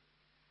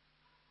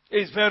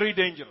 It's very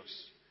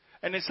dangerous.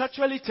 And it's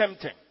actually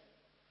tempting.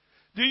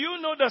 Do you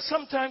know that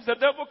sometimes the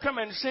devil come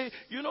and say,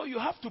 you know, you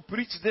have to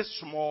preach this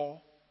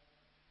small.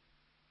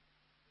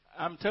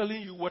 I'm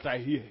telling you what I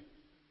hear.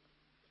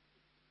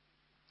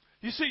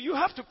 You see, you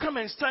have to come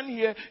and stand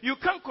here. You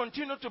can't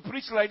continue to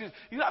preach like this.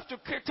 You have to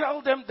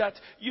tell them that,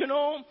 you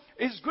know,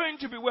 it's going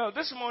to be well.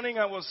 This morning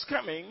I was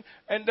coming,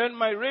 and then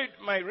my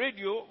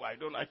radio,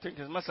 I think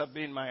it must have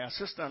been my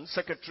assistant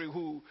secretary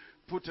who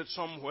put it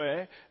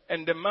somewhere,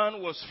 and the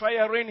man was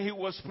firing. He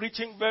was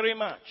preaching very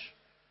much.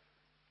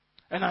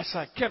 And as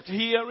I kept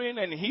hearing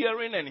and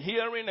hearing and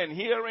hearing and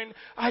hearing,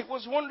 I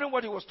was wondering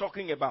what he was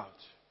talking about.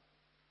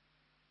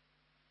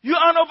 You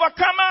are an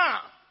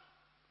overcomer.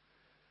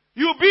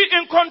 You be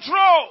in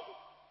control.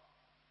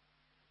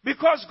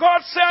 Because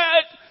God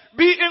said,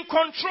 be in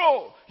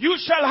control. You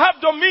shall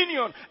have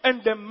dominion.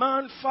 And the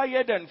man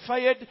fired and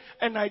fired,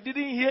 and I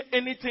didn't hear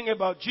anything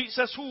about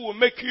Jesus who will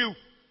make you.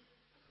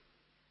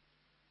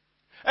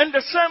 And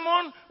the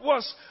sermon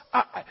was,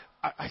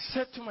 I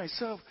said to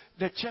myself,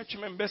 the church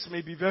members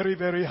may be very,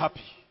 very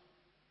happy.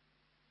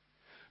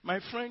 My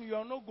friend, you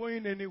are not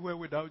going anywhere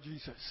without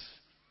Jesus.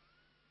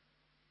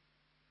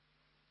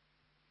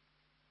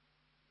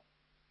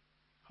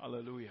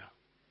 Hallelujah.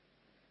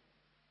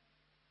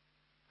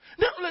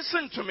 Now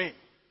listen to me.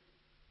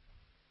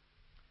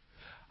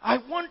 I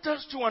want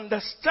us to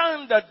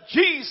understand that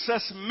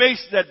Jesus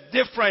makes the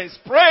difference.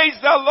 Praise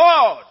the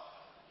Lord.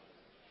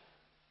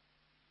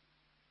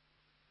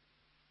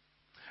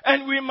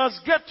 And we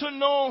must get to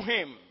know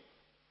Him.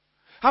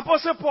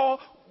 Apostle Paul,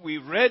 we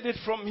read it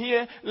from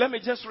here. Let me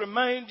just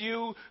remind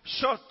you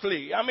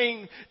shortly. I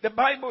mean, the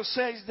Bible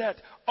says that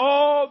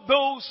all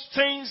those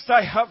things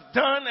I have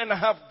done and I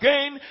have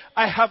gained,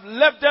 I have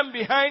left them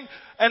behind,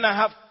 and I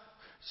have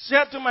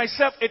said to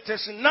myself, it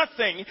is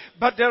nothing,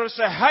 but there is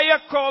a higher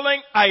calling.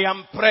 I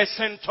am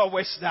pressing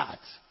towards that.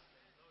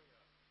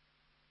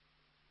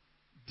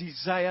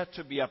 Desire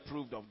to be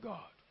approved of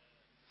God.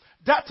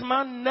 That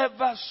man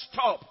never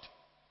stopped.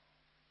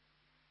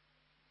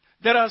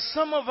 There are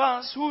some of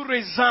us who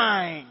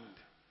resigned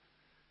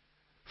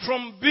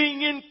from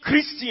being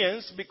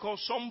Christians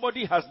because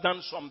somebody has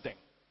done something.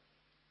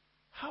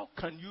 How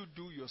can you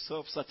do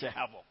yourself such a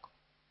havoc?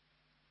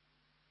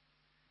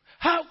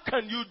 How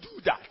can you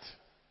do that?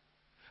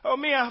 Oh,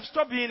 me, I have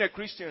stopped being a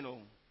Christian.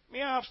 Oh,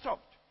 me, I have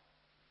stopped.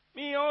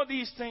 Me, all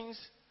these things,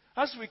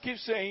 as we keep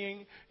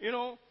saying, you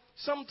know,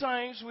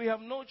 sometimes we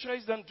have no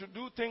choice than to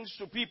do things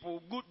to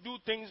people, do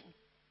things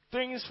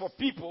for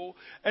people,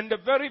 and the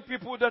very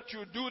people that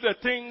you do the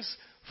things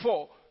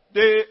for,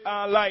 they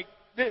are like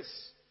this.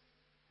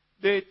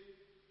 They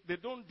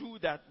don't do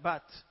that,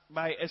 but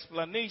by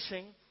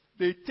explanation,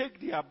 they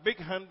take their big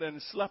hand and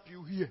slap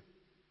you here.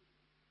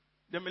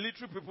 The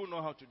military people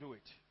know how to do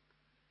it.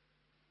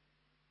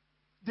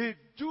 They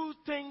do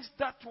things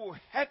that will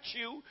hurt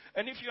you,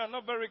 and if you are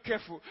not very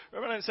careful,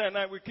 Reverend and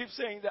I, we keep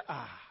saying that,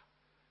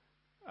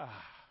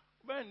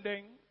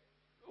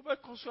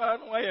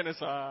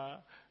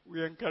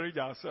 we encourage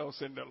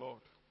ourselves in the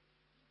Lord.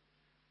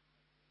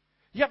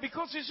 Yeah,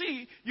 because you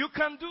see, you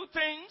can do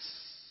things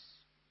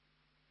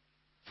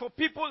for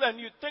people and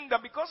you think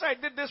that because I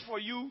did this for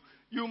you,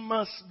 you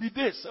must be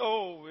this.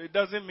 Oh, it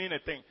doesn't mean a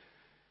thing.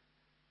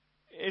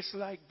 It's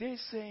like they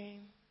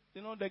saying,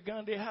 you know, the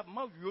gun they have,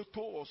 Mavioto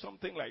or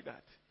something like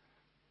that.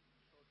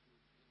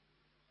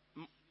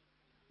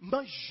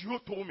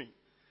 Mavioto me.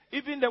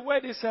 Even the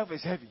word itself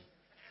is heavy.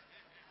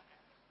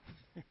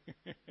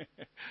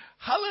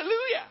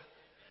 Hallelujah.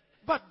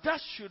 But that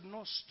should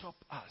not stop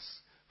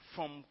us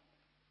from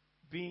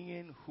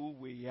being who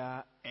we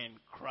are in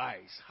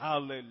Christ.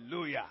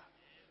 Hallelujah.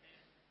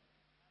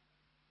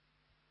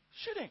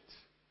 Shouldn't.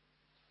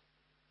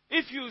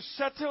 If you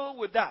settle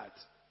with that,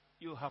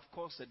 you have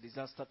caused a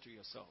disaster to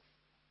yourself.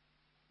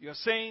 You're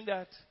saying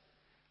that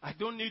I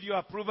don't need your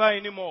approval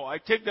anymore. I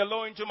take the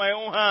law into my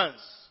own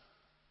hands.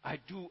 I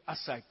do as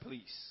I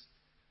please.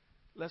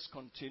 Let's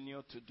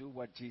continue to do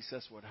what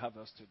Jesus would have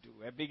us to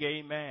do. A big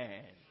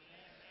amen.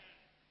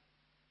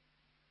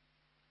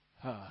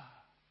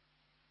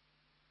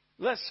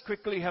 Let's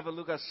quickly have a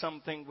look at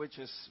something which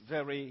is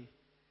very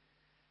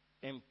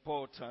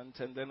important,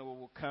 and then we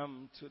will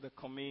come to the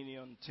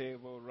communion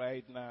table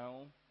right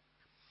now.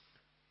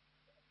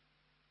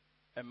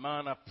 A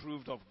man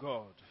approved of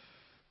God.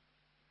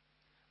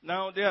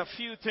 Now, there are a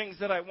few things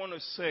that I want to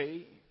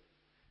say.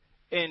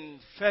 In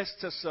 1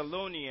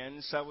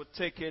 Thessalonians, I would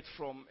take it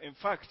from, in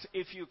fact,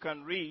 if you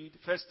can read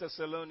 1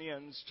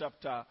 Thessalonians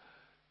chapter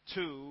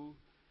 2,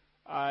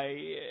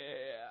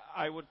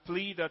 I would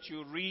plead that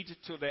you read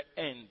to the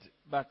end.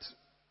 But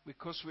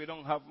because we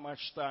don't have much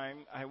time,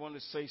 I want to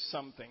say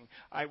something.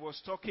 I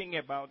was talking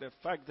about the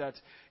fact that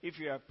if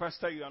you are a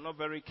pastor, you are not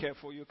very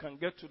careful, you can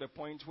get to the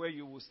point where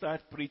you will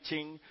start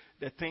preaching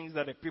the things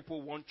that the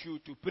people want you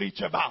to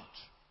preach about.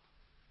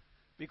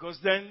 Because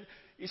then,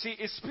 you see,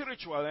 it's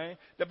spiritual.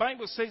 The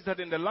Bible says that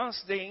in the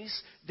last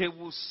days, they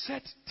will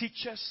set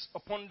teachers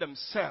upon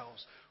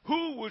themselves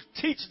who will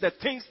teach the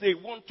things they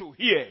want to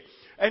hear.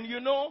 And you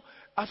know,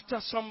 after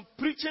some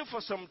preaching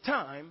for some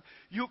time,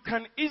 you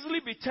can easily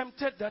be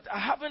tempted that I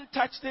haven't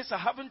touched this, I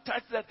haven't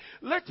touched that.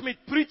 Let me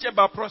preach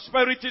about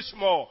prosperity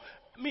more.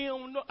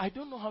 I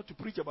don't know how to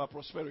preach about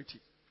prosperity.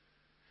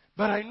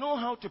 But I know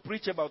how to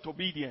preach about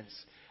obedience.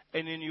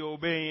 And in your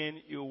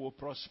obeying, you will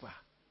prosper.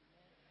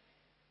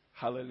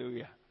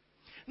 Hallelujah.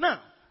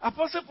 Now,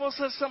 Apostle Paul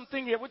says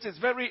something here which is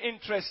very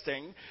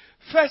interesting.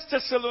 1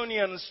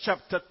 Thessalonians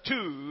chapter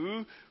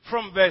 2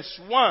 from verse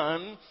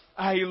 1.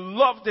 I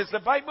love this. The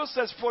Bible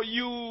says, for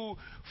you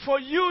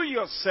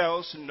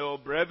yourselves know,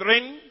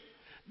 brethren,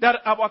 that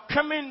our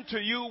coming to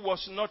you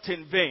was not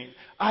in vain.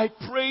 I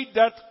pray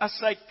that as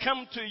I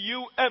come to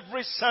you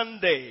every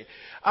Sunday,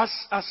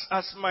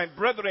 as my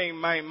brethren,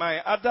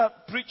 my other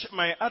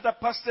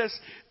pastors,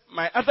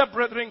 my other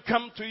brethren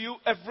come to you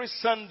every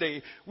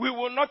Sunday, we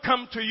will not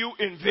come to you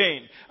in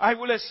vain. I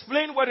will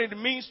explain what it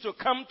means to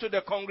come to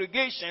the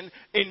congregation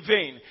in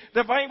vain.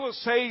 The Bible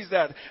says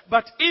that,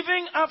 but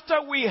even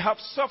after we have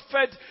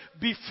suffered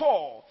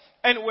before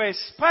and were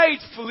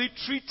spitefully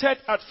treated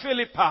at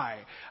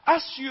Philippi,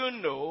 as you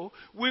know,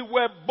 we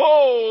were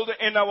bold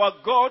in our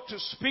God to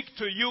speak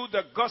to you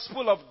the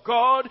gospel of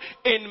God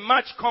in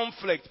much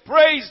conflict.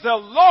 Praise the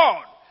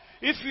Lord.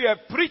 If you're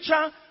a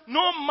preacher,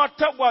 no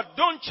matter what,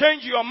 don't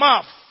change your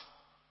mouth.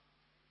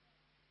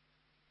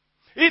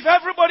 If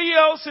everybody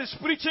else is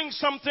preaching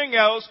something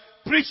else,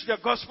 preach the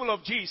gospel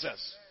of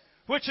Jesus,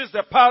 which is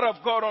the power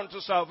of God unto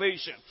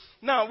salvation.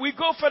 Now, we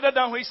go further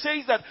down. He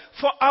says that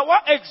for our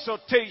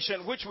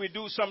exhortation, which we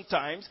do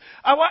sometimes,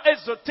 our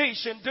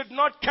exhortation did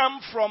not come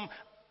from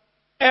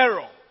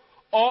error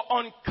or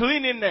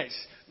uncleanness,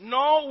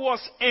 nor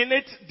was in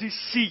it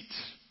deceit.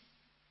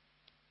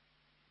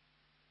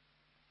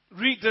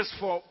 Read this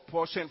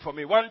portion for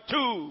me. 1,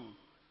 2.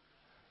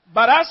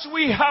 But as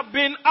we have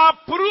been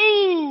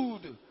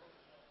approved,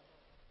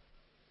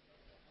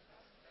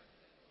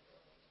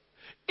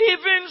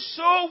 even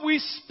so we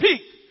speak,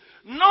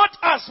 not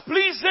as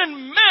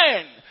pleasing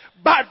men,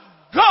 but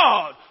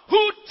God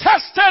who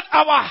tested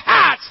our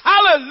hearts.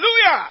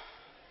 Hallelujah.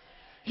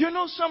 You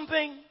know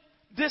something?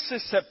 This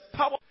is a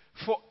power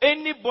for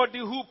anybody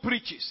who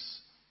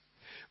preaches.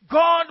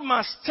 God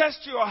must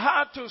test your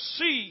heart to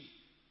see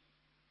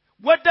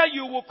whether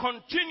you will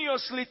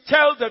continuously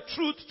tell the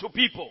truth to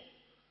people.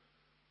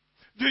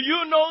 Do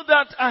you know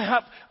that I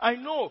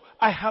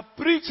have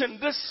preached in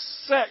this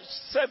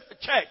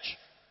church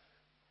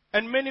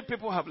and many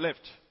people have left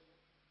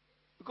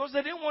because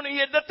they didn't want to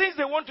hear the things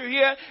they want to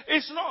hear.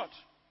 Is not.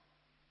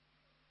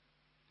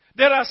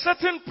 There are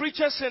certain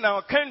preachers in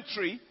our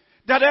country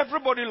that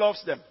everybody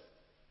loves them.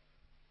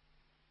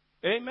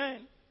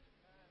 Amen.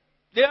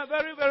 They are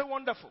very, very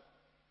wonderful.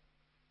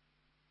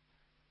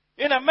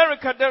 In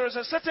America, there is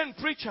a certain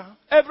preacher,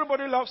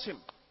 everybody loves him.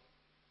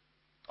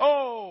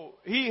 Oh,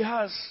 he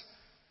has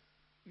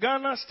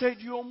Ghana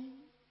Stadium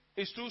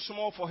is too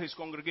small for his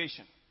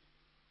congregation.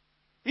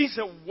 He's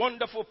a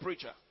wonderful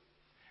preacher.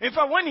 In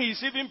fact, when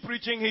he's even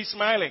preaching, he's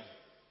smiling.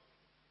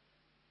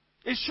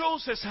 It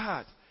shows his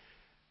heart.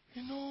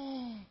 You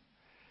know,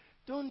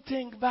 don't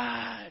think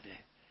bad.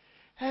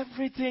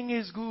 Everything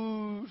is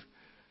good.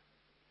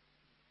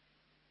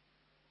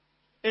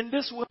 In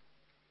this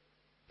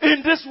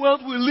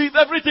world we live,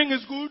 everything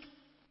is good.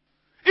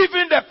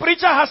 Even the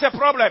preacher has a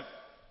problem.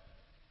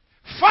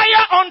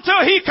 Fire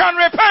until he can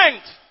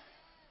repent.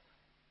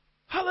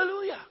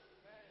 Hallelujah.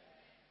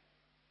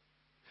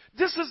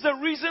 This is the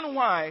reason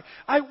why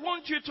I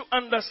want you to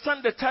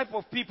understand the type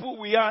of people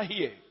we are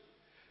here.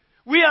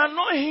 We are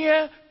not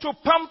here to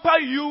pamper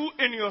you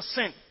in your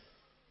sin.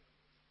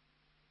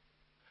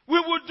 We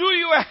will do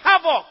you a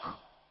havoc.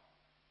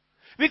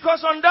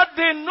 Because on that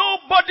day,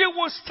 nobody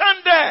will stand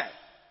there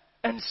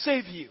and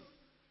save you.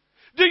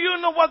 Do you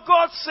know what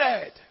God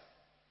said?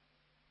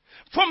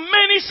 For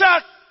many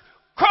shall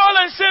call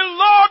and say,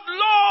 Lord,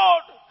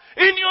 Lord,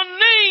 in your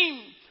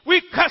name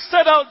we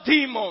casted out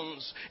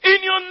demons. In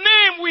your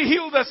name we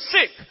healed the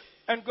sick.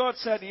 And God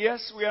said,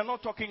 yes, we are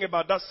not talking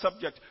about that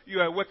subject. You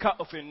are a worker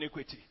of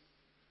iniquity.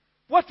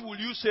 What will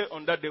you say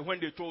on that day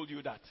when they told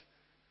you that?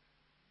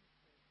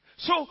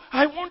 So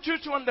I want you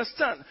to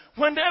understand,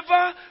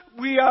 whenever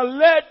we are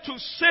led to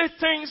say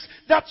things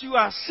that you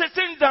are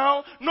sitting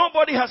down,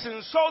 nobody has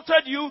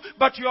insulted you,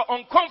 but you are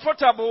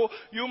uncomfortable,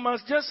 you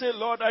must just say,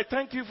 Lord, I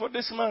thank you for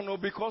this man,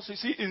 because you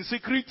see, in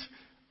secret,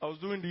 I was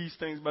doing these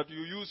things, but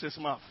you use his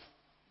mouth.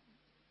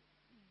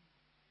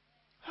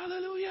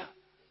 Hallelujah.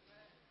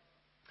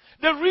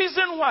 The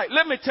reason why,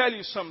 let me tell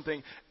you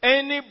something.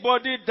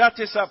 Anybody that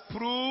is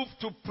approved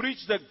to preach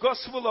the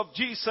gospel of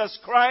Jesus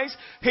Christ,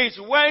 his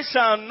words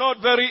are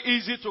not very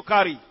easy to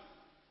carry.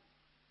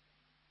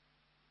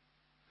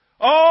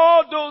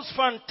 All those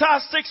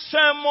fantastic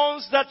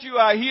sermons that you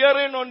are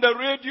hearing on the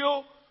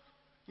radio,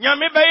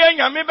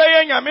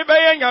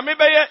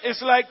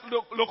 it's like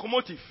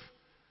locomotive.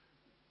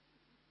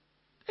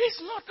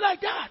 It's not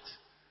like that.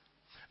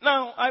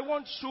 Now, I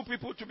want two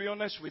people to be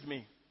honest with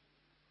me.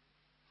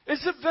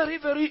 Is it very,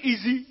 very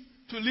easy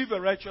to live a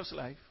righteous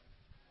life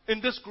in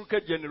this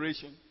crooked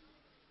generation?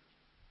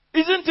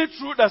 Isn't it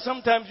true that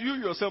sometimes you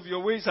yourself,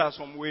 your ways are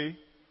some way?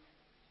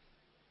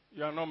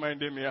 You are not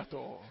minding me at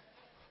all.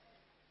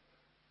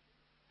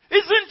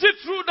 Isn't it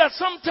true that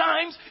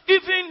sometimes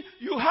even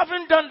you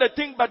haven't done the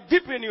thing, but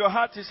deep in your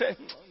heart you say,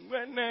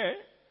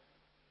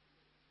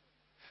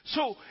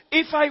 so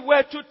if I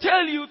were to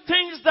tell you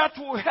things that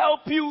will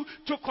help you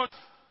to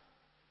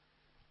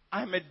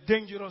I'm a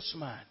dangerous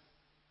man.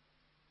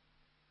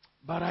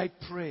 But I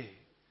pray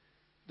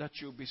that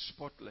you'll be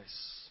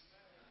spotless,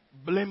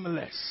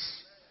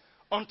 blameless,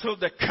 until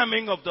the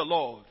coming of the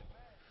Lord.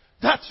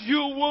 That you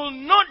will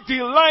not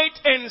delight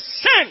in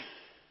sin,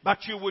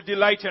 but you will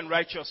delight in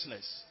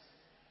righteousness.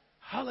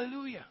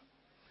 Hallelujah.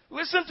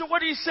 Listen to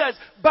what he says.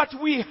 But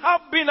we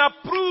have been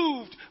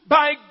approved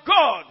by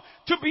God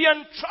to be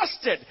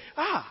entrusted.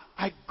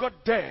 I got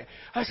there.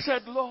 I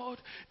said, Lord,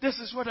 this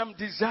is what I'm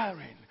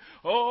desiring.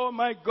 Oh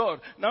my God.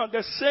 Now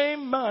the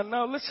same man,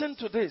 now listen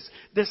to this.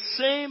 The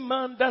same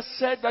man that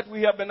said that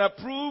we have been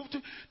approved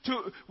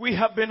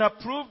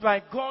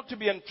by God to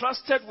be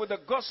entrusted with the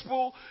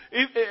gospel,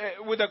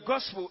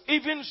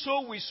 even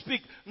so we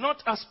speak,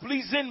 not as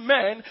pleasing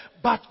men,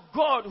 but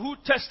God who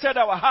tested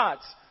our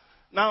hearts.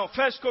 Now,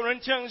 1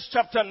 Corinthians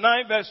chapter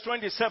 9 verse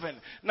 27.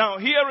 Now,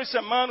 here is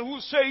a man who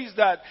says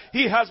that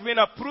he has been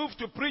approved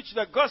to preach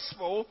the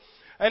gospel.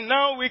 And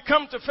now we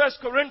come to 1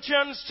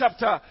 Corinthians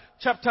chapter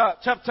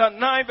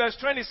 9 verse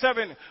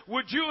 27.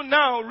 Would you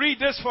now read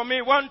this for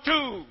me? 1,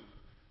 2.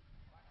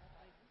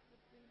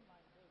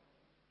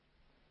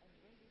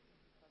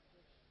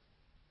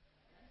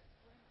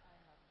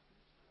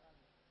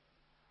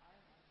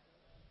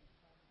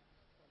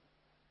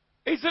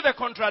 Is it a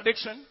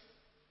contradiction?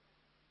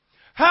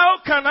 How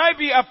can I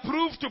be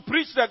approved to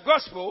preach the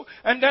gospel?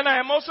 And then I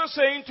am also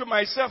saying to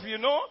myself,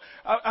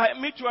 I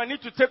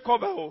need to take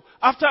over.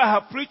 After I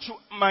have preached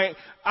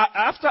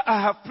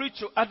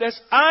to others,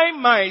 I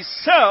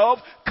myself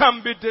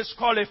can be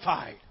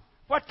disqualified.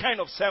 What kind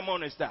of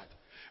sermon is that?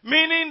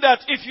 Meaning that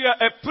if you are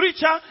a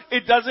preacher,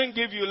 it doesn't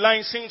give you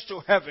license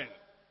to heaven.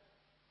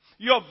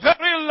 Your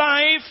very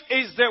life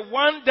is the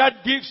one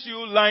that gives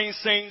you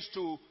license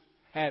to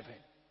heaven.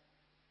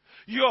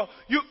 You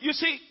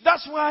see,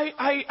 that's why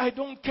I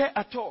don't care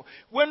at all.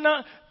 When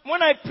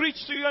I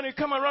preach to you and you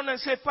come around and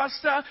say,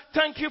 Pastor,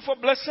 thank you for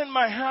blessing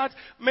my heart.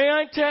 May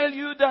I tell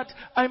you that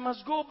I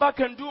must go back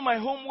and do my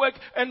homework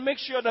and make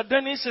sure that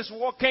Dennis is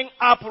walking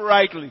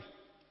uprightly.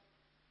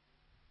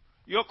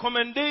 Your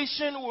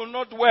commendation will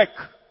not work.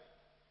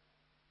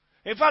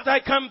 In fact, I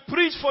can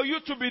preach for you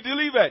to be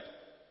delivered.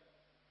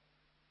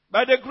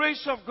 By the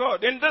grace of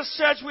God. In this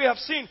church we have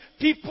seen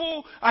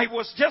people, I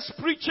was just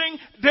preaching,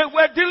 they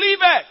were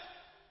delivered.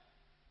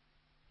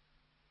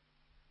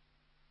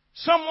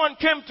 Someone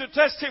came to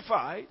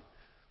testify,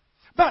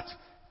 but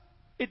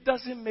it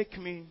doesn't make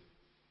me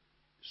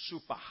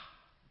super.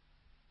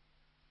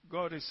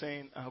 God is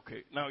saying,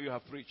 okay, now you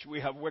have preached. We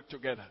have worked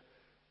together.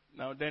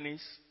 Now,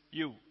 Dennis,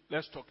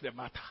 let's talk the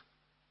matter.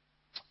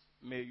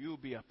 May you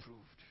be approved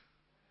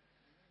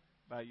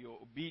by your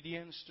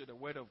obedience to the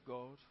word of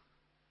God,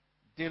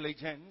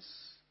 diligence.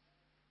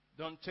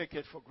 Don't take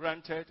it for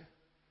granted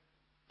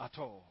at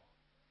all.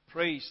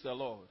 Praise the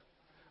Lord.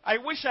 I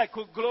wish I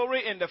could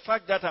glory in the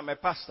fact that I'm a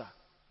pastor.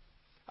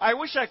 I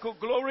wish I could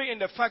glory in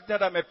the fact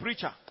that I'm a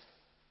preacher.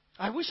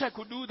 I wish I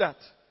could do that.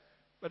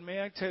 But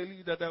may I tell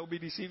you that I will be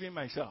deceiving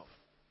myself.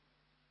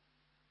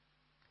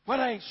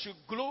 What I should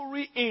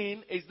glory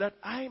in is that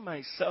I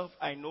myself,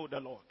 I know the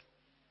Lord.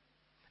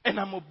 And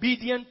I'm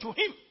obedient to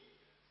Him.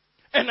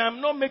 And I'm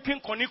not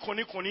making koni.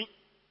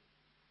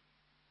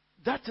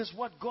 That is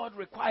what God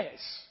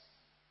requires.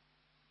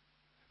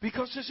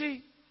 Because you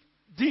see,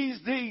 these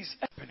days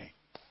happening.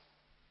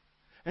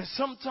 And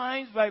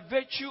sometimes by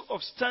virtue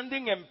of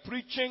standing and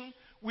preaching,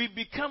 we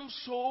become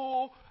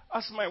so,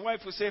 as my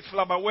wife would say,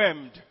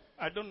 flabberwhelmed.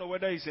 I don't know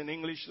whether it's in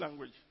English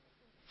language.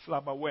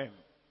 Flabberwhelmed.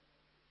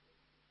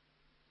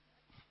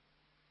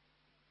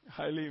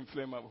 Highly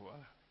inflammable.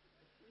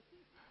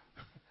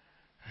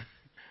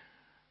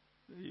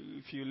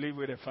 If you live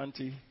with a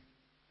fancy,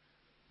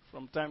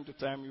 from time to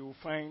time you will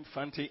find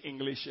fancy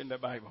English in the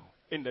Bible,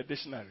 in the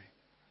dictionary.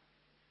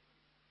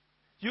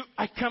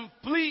 I can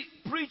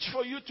preach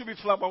for you to be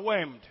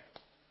flabberwhelmed.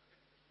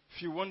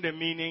 If you want the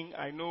meaning,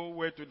 I know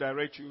where to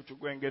direct you to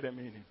go and get the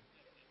meaning.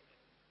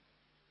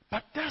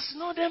 But that's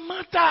not the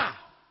matter.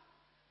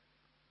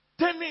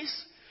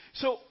 Dennis.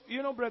 So,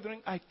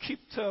 brethren, I keep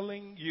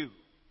telling you,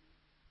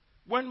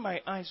 when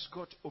my eyes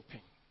got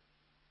open,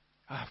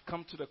 I have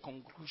come to the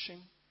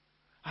conclusion,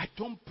 I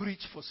don't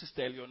preach for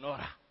Sister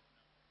Eleonora.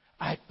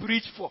 I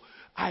preach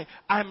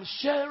I'm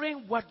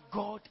sharing what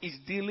God is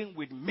dealing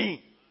with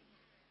me.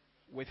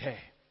 With her,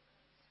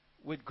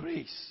 with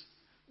Grace,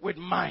 with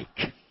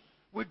Mike,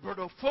 with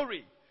Brother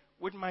Fori,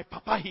 with my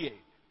papa here.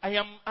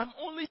 I'm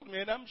only,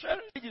 man, I'm sharing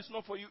it is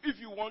not for you. If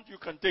you want, you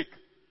can take.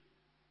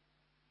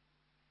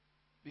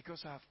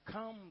 Because I've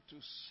come to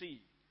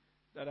see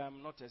that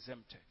I'm not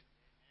exempted.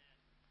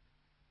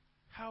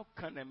 How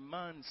can a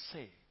man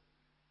say,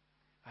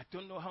 I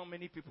don't know how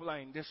many people are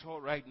in this hall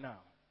right now,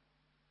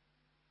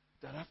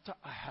 that after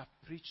I have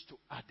preached to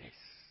others,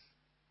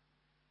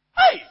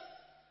 hey,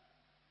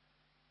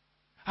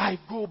 I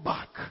go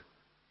back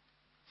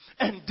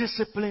and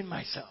discipline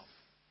myself.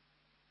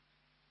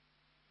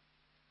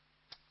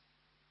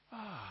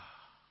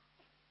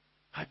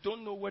 I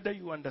don't know whether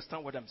you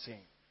understand what I'm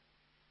saying.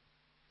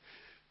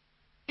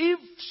 If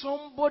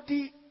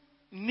somebody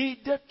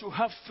needed to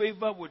have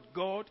favor with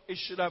God, it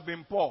should have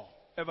been Paul.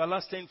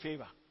 Everlasting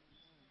favor.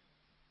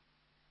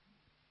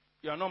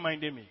 You are not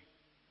minding me.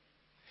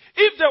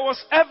 If there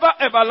was ever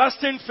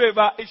everlasting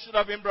favor, it should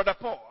have been Brother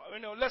Paul.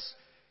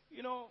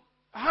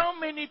 How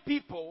many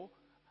people,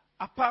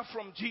 apart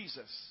from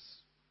Jesus,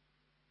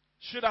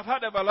 should have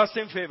had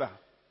everlasting favor?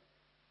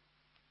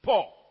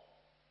 Paul,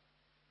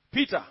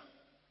 Peter,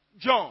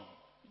 John,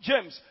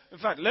 James. In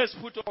fact, let's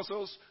put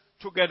ourselves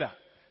together.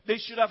 They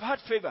should have had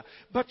favor.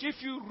 But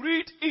if you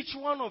read each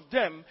one of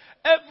them,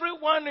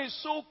 everyone is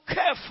so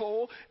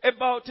careful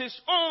about his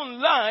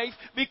own life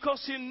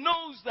because he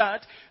knows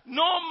that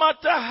no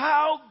matter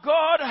how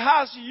God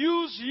has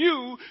used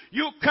you,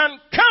 you can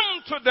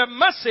come to the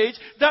message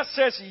that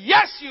says,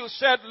 yes, you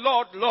said,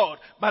 Lord, Lord,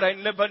 but I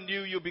never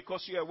knew you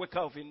because you are a worker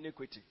of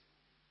iniquity.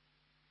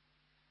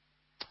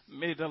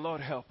 May the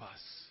Lord help us.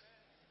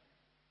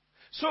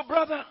 So,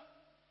 brother,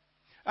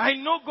 I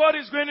know God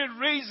is going to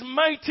raise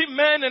mighty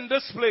men in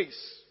this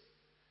place.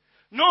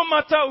 No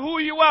matter who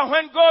you are,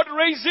 when God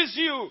raises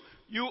you,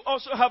 you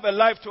also have a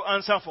life to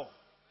answer for.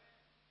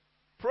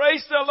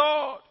 Praise the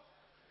Lord.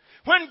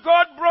 When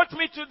God brought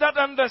me to that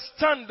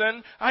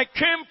understanding, I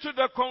came to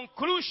the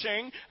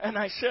conclusion and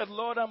I said,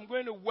 Lord, I'm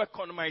going to work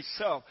on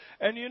myself.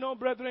 And you know,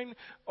 brethren,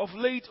 of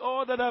late,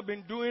 all that I've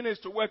been doing is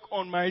to work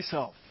on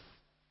myself.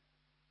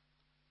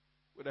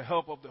 With the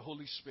help of the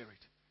Holy Spirit.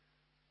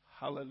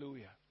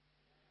 Hallelujah.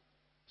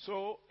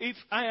 So, if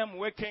I am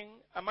working,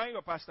 am I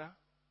your pastor?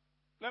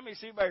 Let me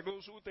see by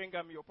those who think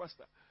I'm your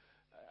pastor.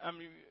 Let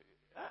me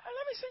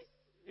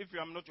see. If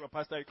I'm not your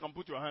pastor, you can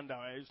put your hand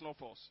down. It's not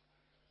false.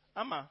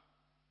 Am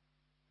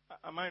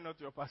I not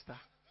your pastor?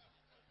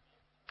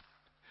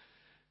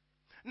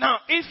 Now,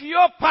 if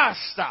your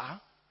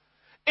pastor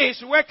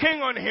is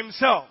working on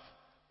himself,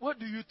 what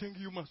do you think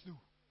you must do?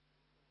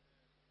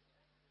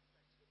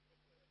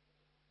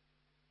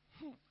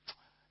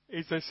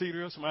 It's a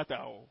serious matter.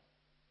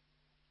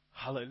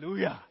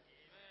 Hallelujah.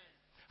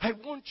 Amen.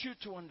 I want you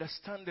to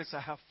understand this. I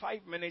have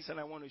 5 minutes and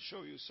I want to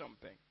show you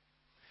something.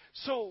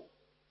 So,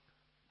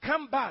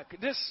 come back.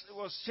 This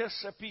was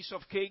just a piece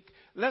of cake.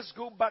 Let's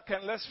go back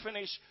and let's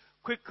finish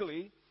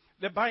quickly.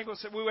 The Bible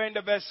says, we were in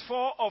the verse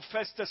 4 of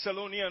 1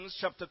 Thessalonians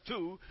chapter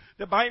 2.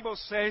 The Bible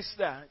says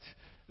that,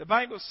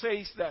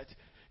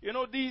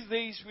 these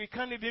days we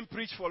can't even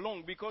preach for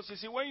long because you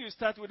see, when you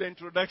start with the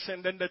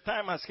introduction, then the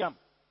time has come.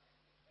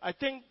 I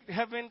think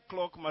heaven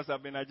clock must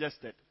have been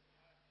adjusted.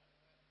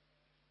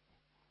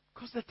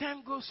 Because the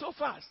time goes so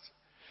fast.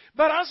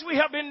 But as we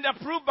have been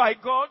approved by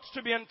God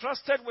to be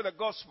entrusted with the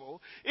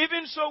gospel,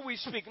 even so we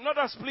speak, not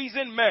as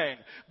pleasing men,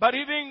 but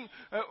even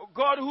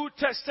God who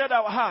tested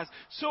our hearts.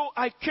 So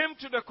I came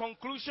to the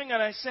conclusion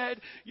and I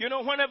said,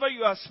 whenever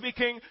you are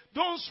speaking,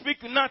 don't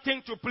speak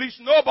nothing to please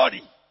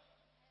nobody.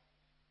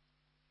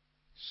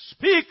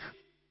 Speak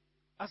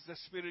as the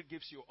Spirit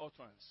gives you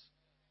utterance.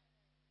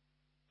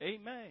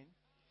 Amen.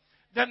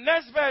 The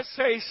next verse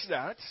says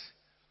that,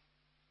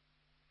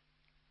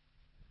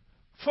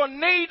 for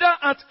neither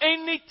at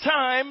any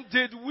time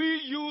did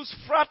we use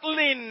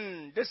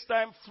prattling. This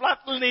time,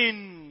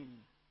 flattling.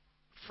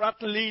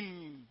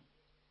 Prattling.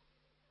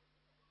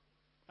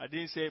 I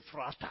didn't say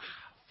fratter.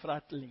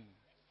 Prattling.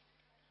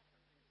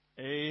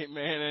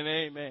 Amen and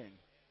amen.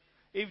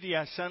 If the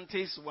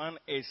Ashanti's one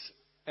is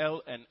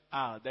L and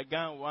R, the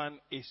Ghan one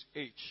is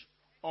H.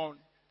 On.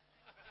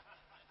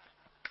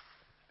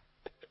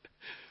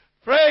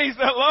 Praise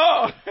the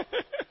Lord.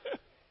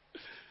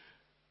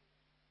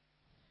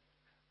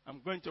 I'm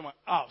going to my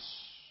house.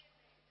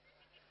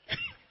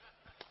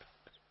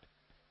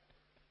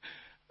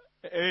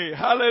 Hey,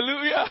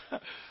 hallelujah.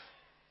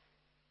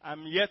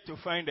 I'm yet to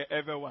find the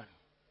ever one.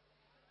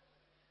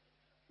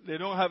 They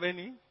don't have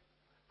any?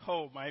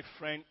 Oh, my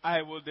friend,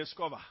 I will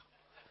discover.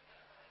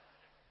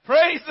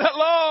 Praise the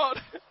Lord.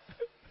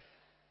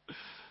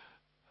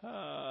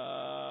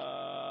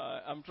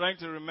 I'm trying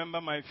to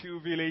remember my few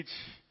village.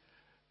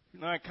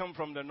 I come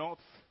from the north.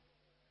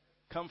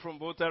 Come from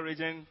Volta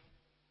region.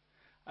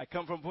 I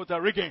come from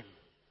Puerto Rican.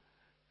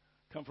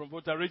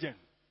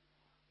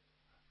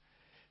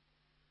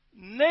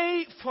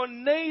 Nay, for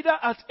neither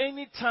at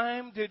any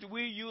time did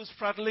we use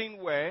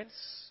prattling words,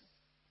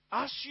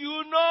 as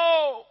you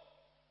know,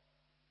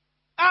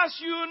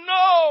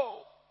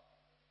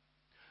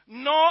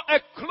 nor a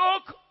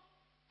cloak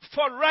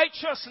for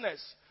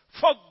righteousness,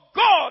 for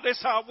God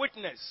is our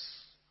witness.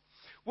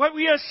 What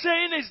we are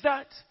saying is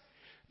that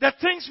the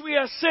things we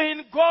are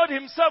saying, God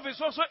Himself is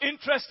also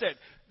interested.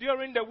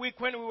 During the week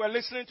when we were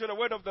listening to the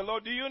word of the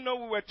Lord, do you know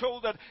we were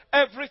told that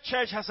every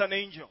church has an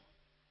angel?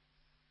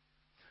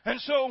 And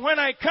so when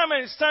I come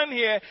and stand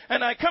here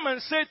and I come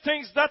and say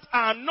things that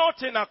are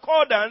not in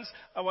accordance,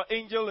 our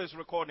angel is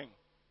recording.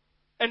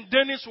 And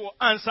Dennis will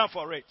answer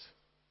for it.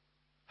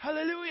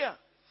 Hallelujah.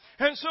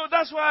 And so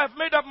that's why I've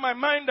made up my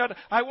mind that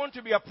I want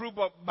to be approved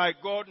by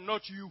God,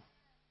 not you.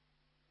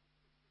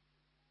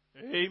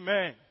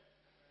 Amen.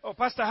 Oh,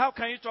 Pastor, how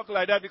can you talk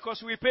like that?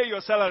 Because we pay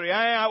your salary.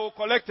 I will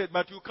collect it,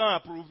 but you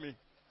can't approve me.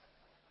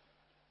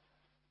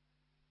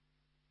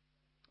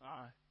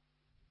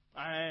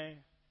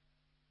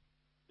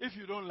 If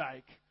you don't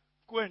like,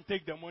 go and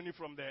take the money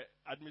from the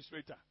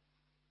administrator.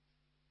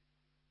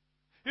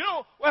 You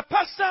know, a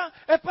pastor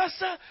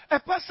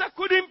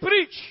couldn't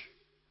preach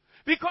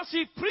because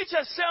he preached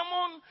a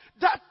sermon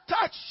that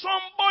touched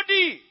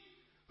somebody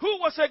who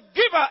was a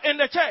giver in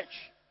the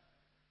church.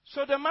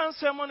 So the man's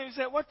sermon, he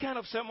said, "What kind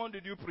of sermon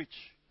did you preach?"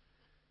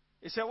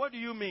 He said, "What do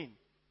you mean?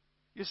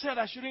 You said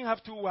I shouldn't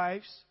have 2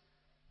 wives."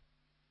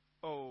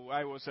 Oh,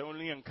 I was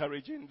only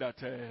encouraging that.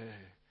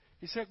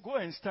 He said, "Go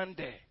and stand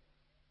there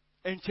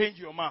and change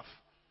your mouth."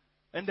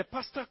 And the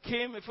pastor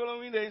came the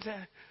following day and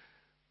said,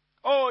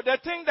 "Oh, the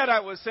thing that I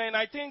was saying,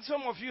 I think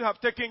some of you have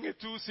taken it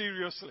too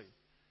seriously.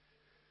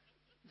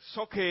 It's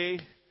okay.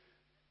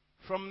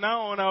 From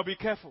now on, I'll be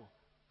careful."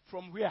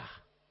 From where?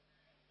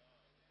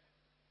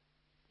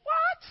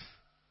 What?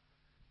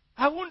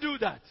 I won't do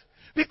that.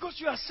 Because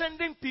you are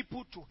sending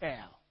people to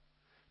hell.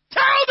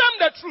 Tell them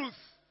the truth.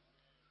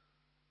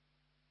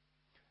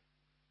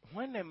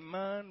 When a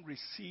man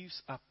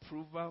receives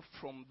approval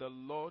from the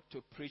Lord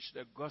to preach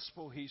the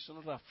gospel, he's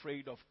not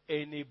afraid of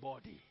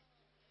anybody.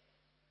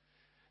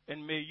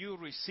 And may you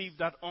receive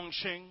that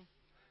unction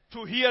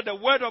to hear the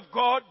word of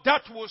God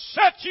that will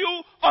set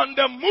you on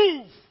the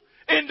move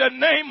in the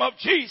name of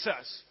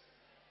Jesus.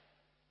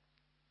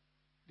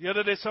 The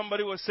other day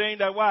somebody was saying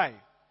that, why?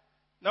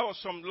 That was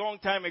some long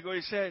time ago. He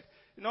said,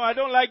 "No, I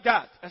don't like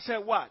that." I said,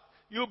 "What?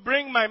 You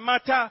bring my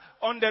matter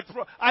on the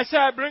throne." I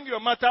said, "I bring your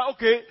matter."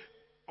 Okay.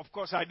 Of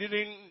course, I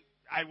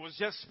was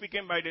just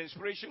speaking by the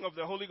inspiration of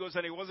the Holy Ghost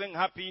and he wasn't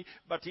happy,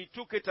 but he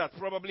took it as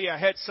probably I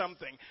heard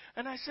something.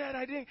 And I said,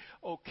 "I didn't."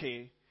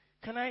 "Okay,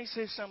 can I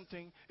say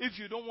something? If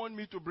you don't want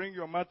me to bring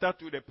your matter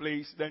to the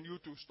place, then you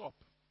two stop."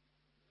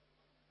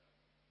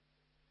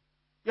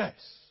 Yes.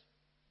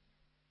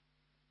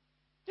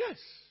 Yes.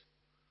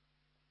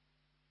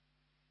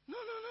 No.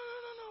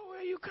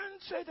 You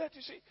can't say that,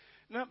 you see.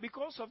 Now,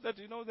 because of that,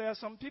 there are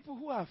some people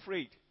who are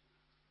afraid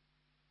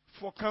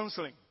for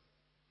counseling.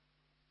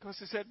 Because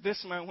he said,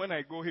 "This man, when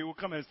I go, he will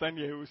come and stand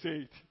here, he will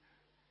say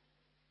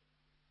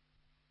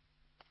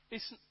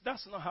it."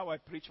 That's not how I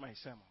preach my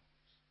sermons.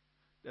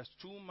 There's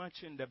too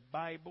much in the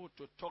Bible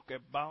to talk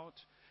about.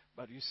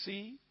 But you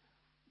see,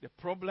 the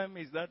problem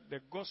is that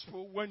the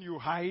gospel, when you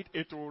hide,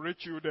 it will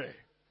reach you there.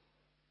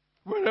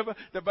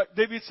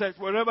 David said,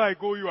 "Wherever I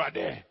go, you are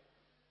there.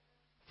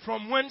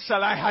 From whence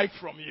shall I hide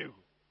from you?"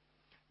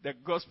 The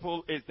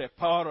gospel is the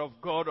power of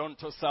God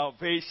unto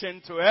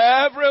salvation to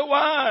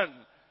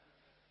everyone.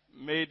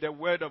 May the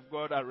word of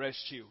God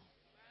arrest you.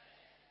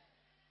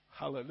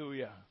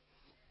 Hallelujah.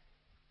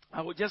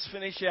 I will just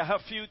finish here. I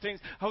have a few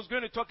things I was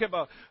going to talk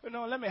about.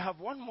 Let me have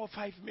 1 more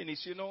 5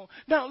 minutes,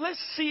 Now let's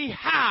see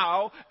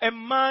how a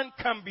man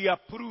can be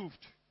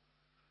approved.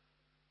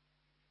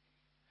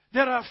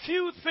 There are a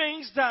few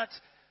things that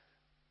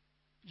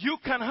you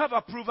can have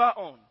approval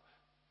on.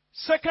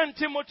 2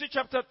 Timothy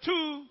chapter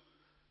 2,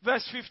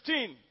 verse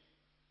 15.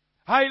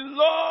 I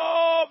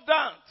love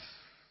that.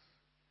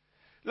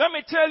 Let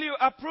me tell you,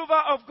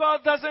 approval of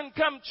God doesn't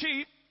come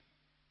cheap.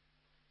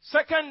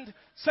 Second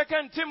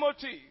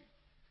Timothy.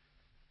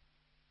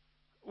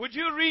 Would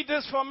you read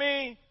this for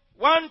me?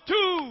 1,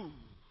 2.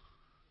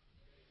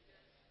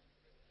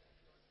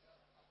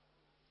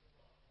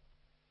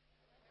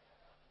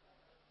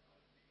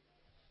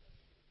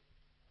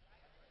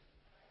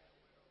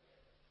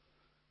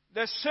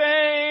 The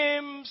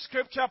same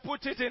scripture,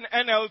 put it in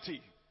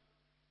NLT.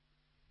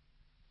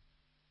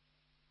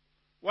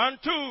 1,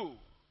 2.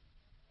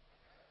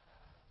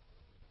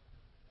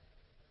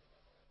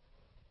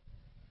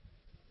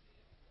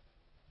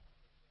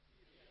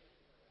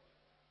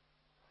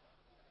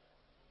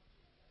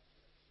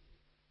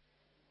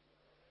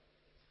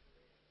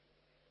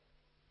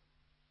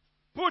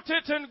 Put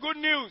it in good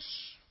news.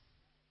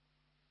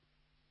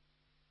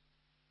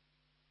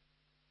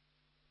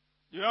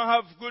 You don't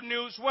have good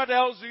news. What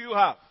else do you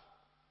have?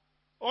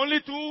 Only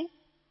 2?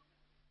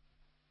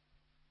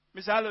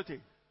 Miss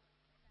Alote,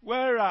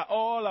 where are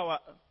all our...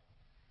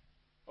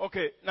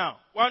 Okay, now,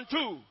 1,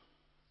 2.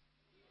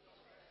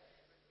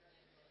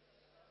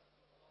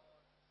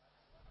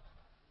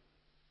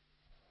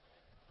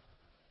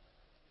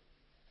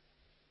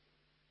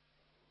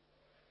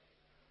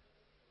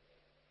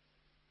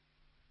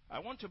 I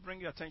want to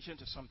bring your attention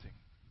to something.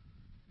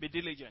 Be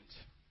diligent.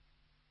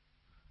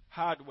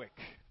 Hard work.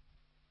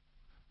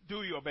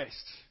 Do your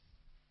best.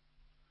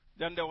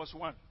 Then there was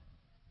one.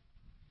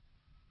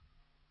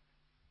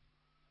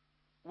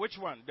 Which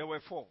one? There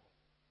were 4.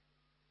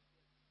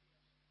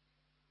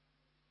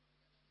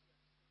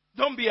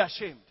 Don't be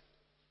ashamed.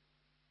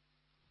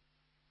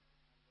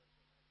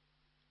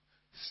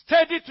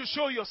 Study to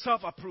show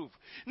yourself approved.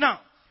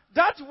 Now,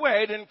 that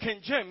word in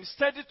King James,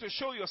 study to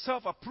show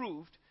yourself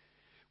approved,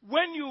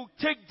 when you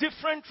take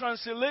different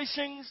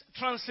translations,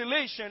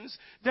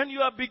 then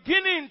you are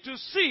beginning to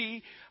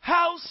see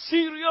how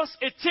serious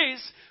it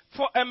is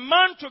for a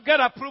man to get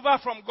approval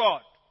from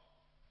God.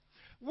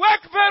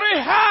 Work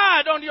very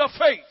hard on your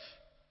faith.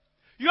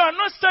 You are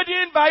not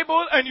studying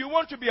Bible and you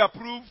want to be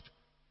approved.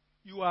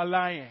 You are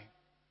lying.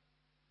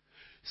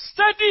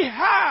 Study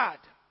hard.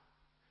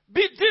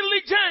 Be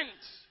diligent.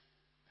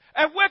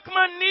 A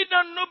workman need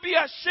not be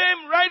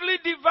ashamed, rightly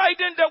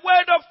dividing the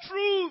word of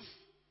truth.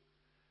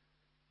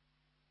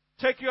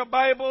 Take your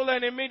Bible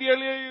and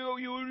immediately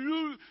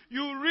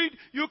you read.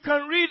 You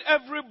can read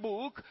every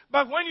book,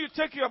 but when you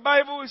take your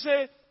Bible, you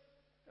say,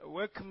 a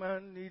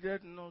workman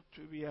needed not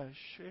to be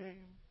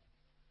ashamed.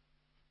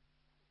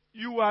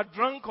 You are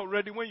drunk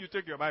already when you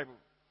take your Bible.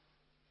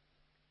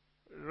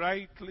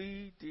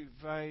 Rightly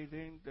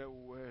dividing the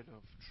word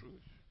of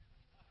truth.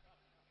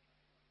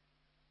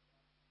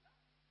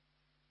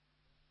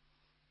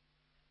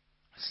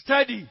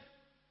 Study.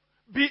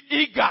 Be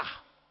eager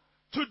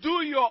to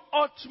do your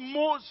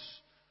utmost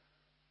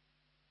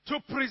to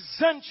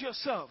present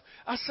yourself.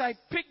 As I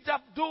picked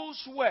up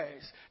those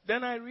words,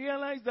 then I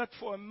realized that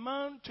for a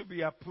man to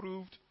be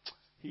approved,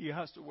 he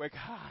has to work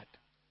hard.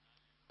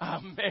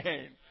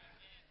 Amen.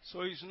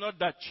 So it's not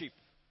that cheap.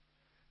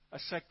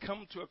 As I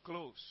come to a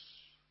close,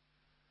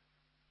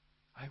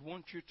 I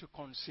want you to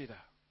consider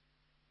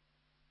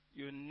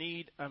you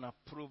need an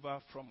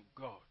approval from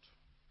God.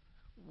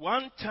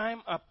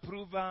 One-time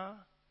approval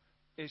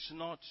is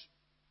not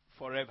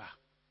forever.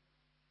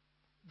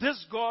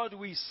 This God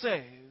we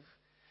serve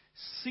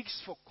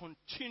seeks for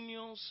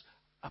continuous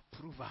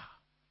approval.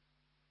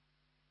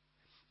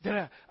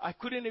 I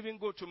couldn't even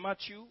go to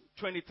Matthew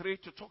 23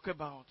 to talk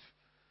about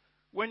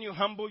when you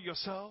humble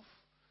yourself,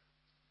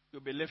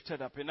 you'll be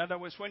lifted up. In other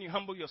words, when you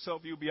humble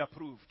yourself, you'll be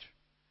approved.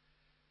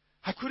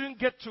 I couldn't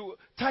get to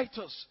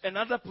Titus and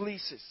other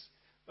places.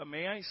 But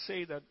may I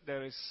say that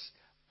there is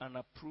an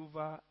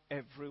approval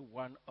every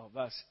one of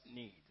us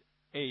need.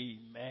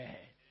 Amen.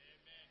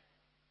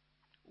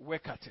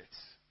 Work at it.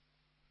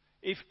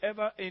 If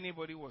ever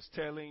anybody was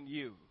telling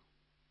you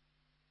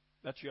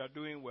that you are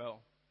doing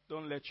well,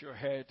 don't let your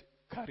head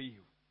carry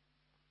you.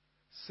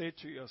 Say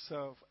to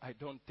yourself, I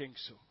don't think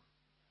so.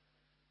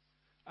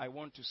 I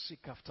want to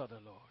seek after the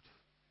Lord.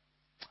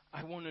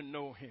 I want to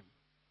know Him.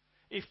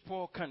 If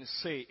Paul can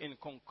say in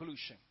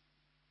conclusion,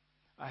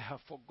 I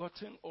have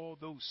forgotten all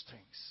those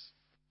things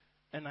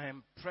and I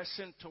am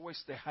pressing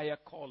towards the higher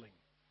calling,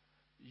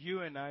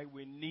 you and I,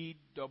 we need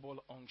double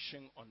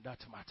unction on that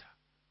matter.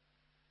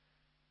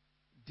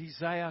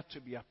 Desire to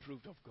be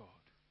approved of God.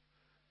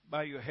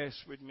 Bow your heads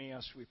with me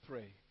as we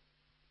pray.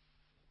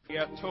 We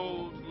are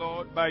told,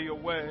 Lord, by your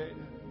word,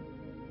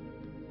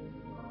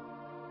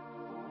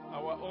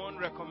 our own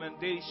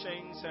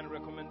recommendations and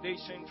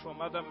recommendations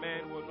from other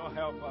men will not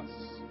help us.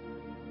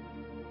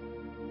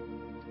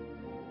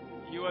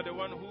 You are the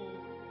one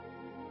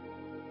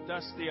who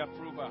does the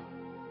approval.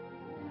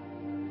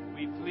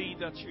 We plead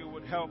that you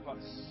would help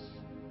us.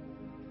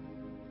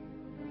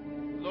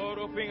 Lord,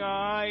 open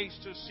our eyes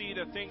to see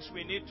the things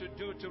we need to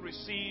do to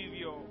receive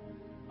your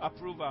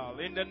approval.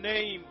 In the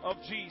name of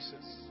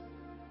Jesus.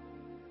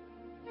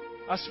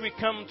 As we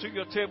come to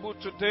your table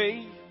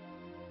today,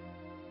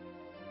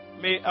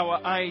 may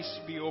our eyes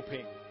be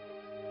open.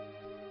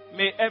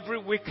 May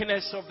every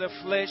weakness of the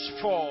flesh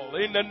fall.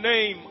 In the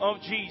name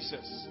of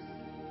Jesus.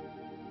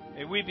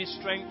 May we be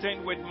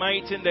strengthened with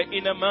might in the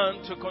inner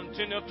man to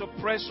continue to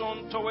press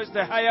on towards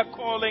the higher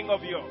calling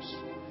of yours.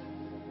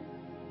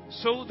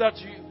 So that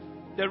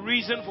the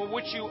reason for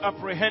which you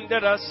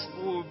apprehended us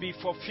will be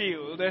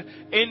fulfilled.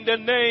 In the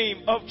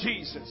name of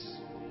Jesus.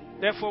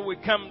 Therefore we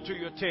come to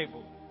your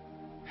table.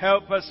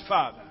 Help us,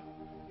 Father,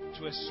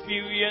 to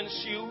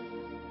experience you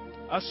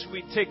as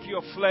we take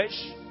your flesh.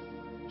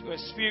 To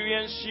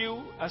experience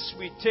you as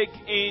we take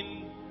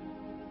in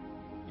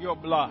your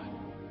blood.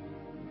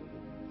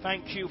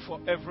 Thank you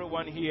for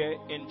everyone here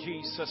in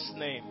Jesus'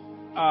 name.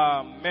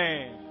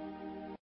 Amen.